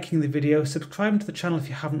that liking the video, subscribing to the channel if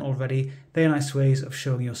you haven't already, they are nice ways of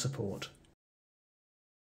showing your support.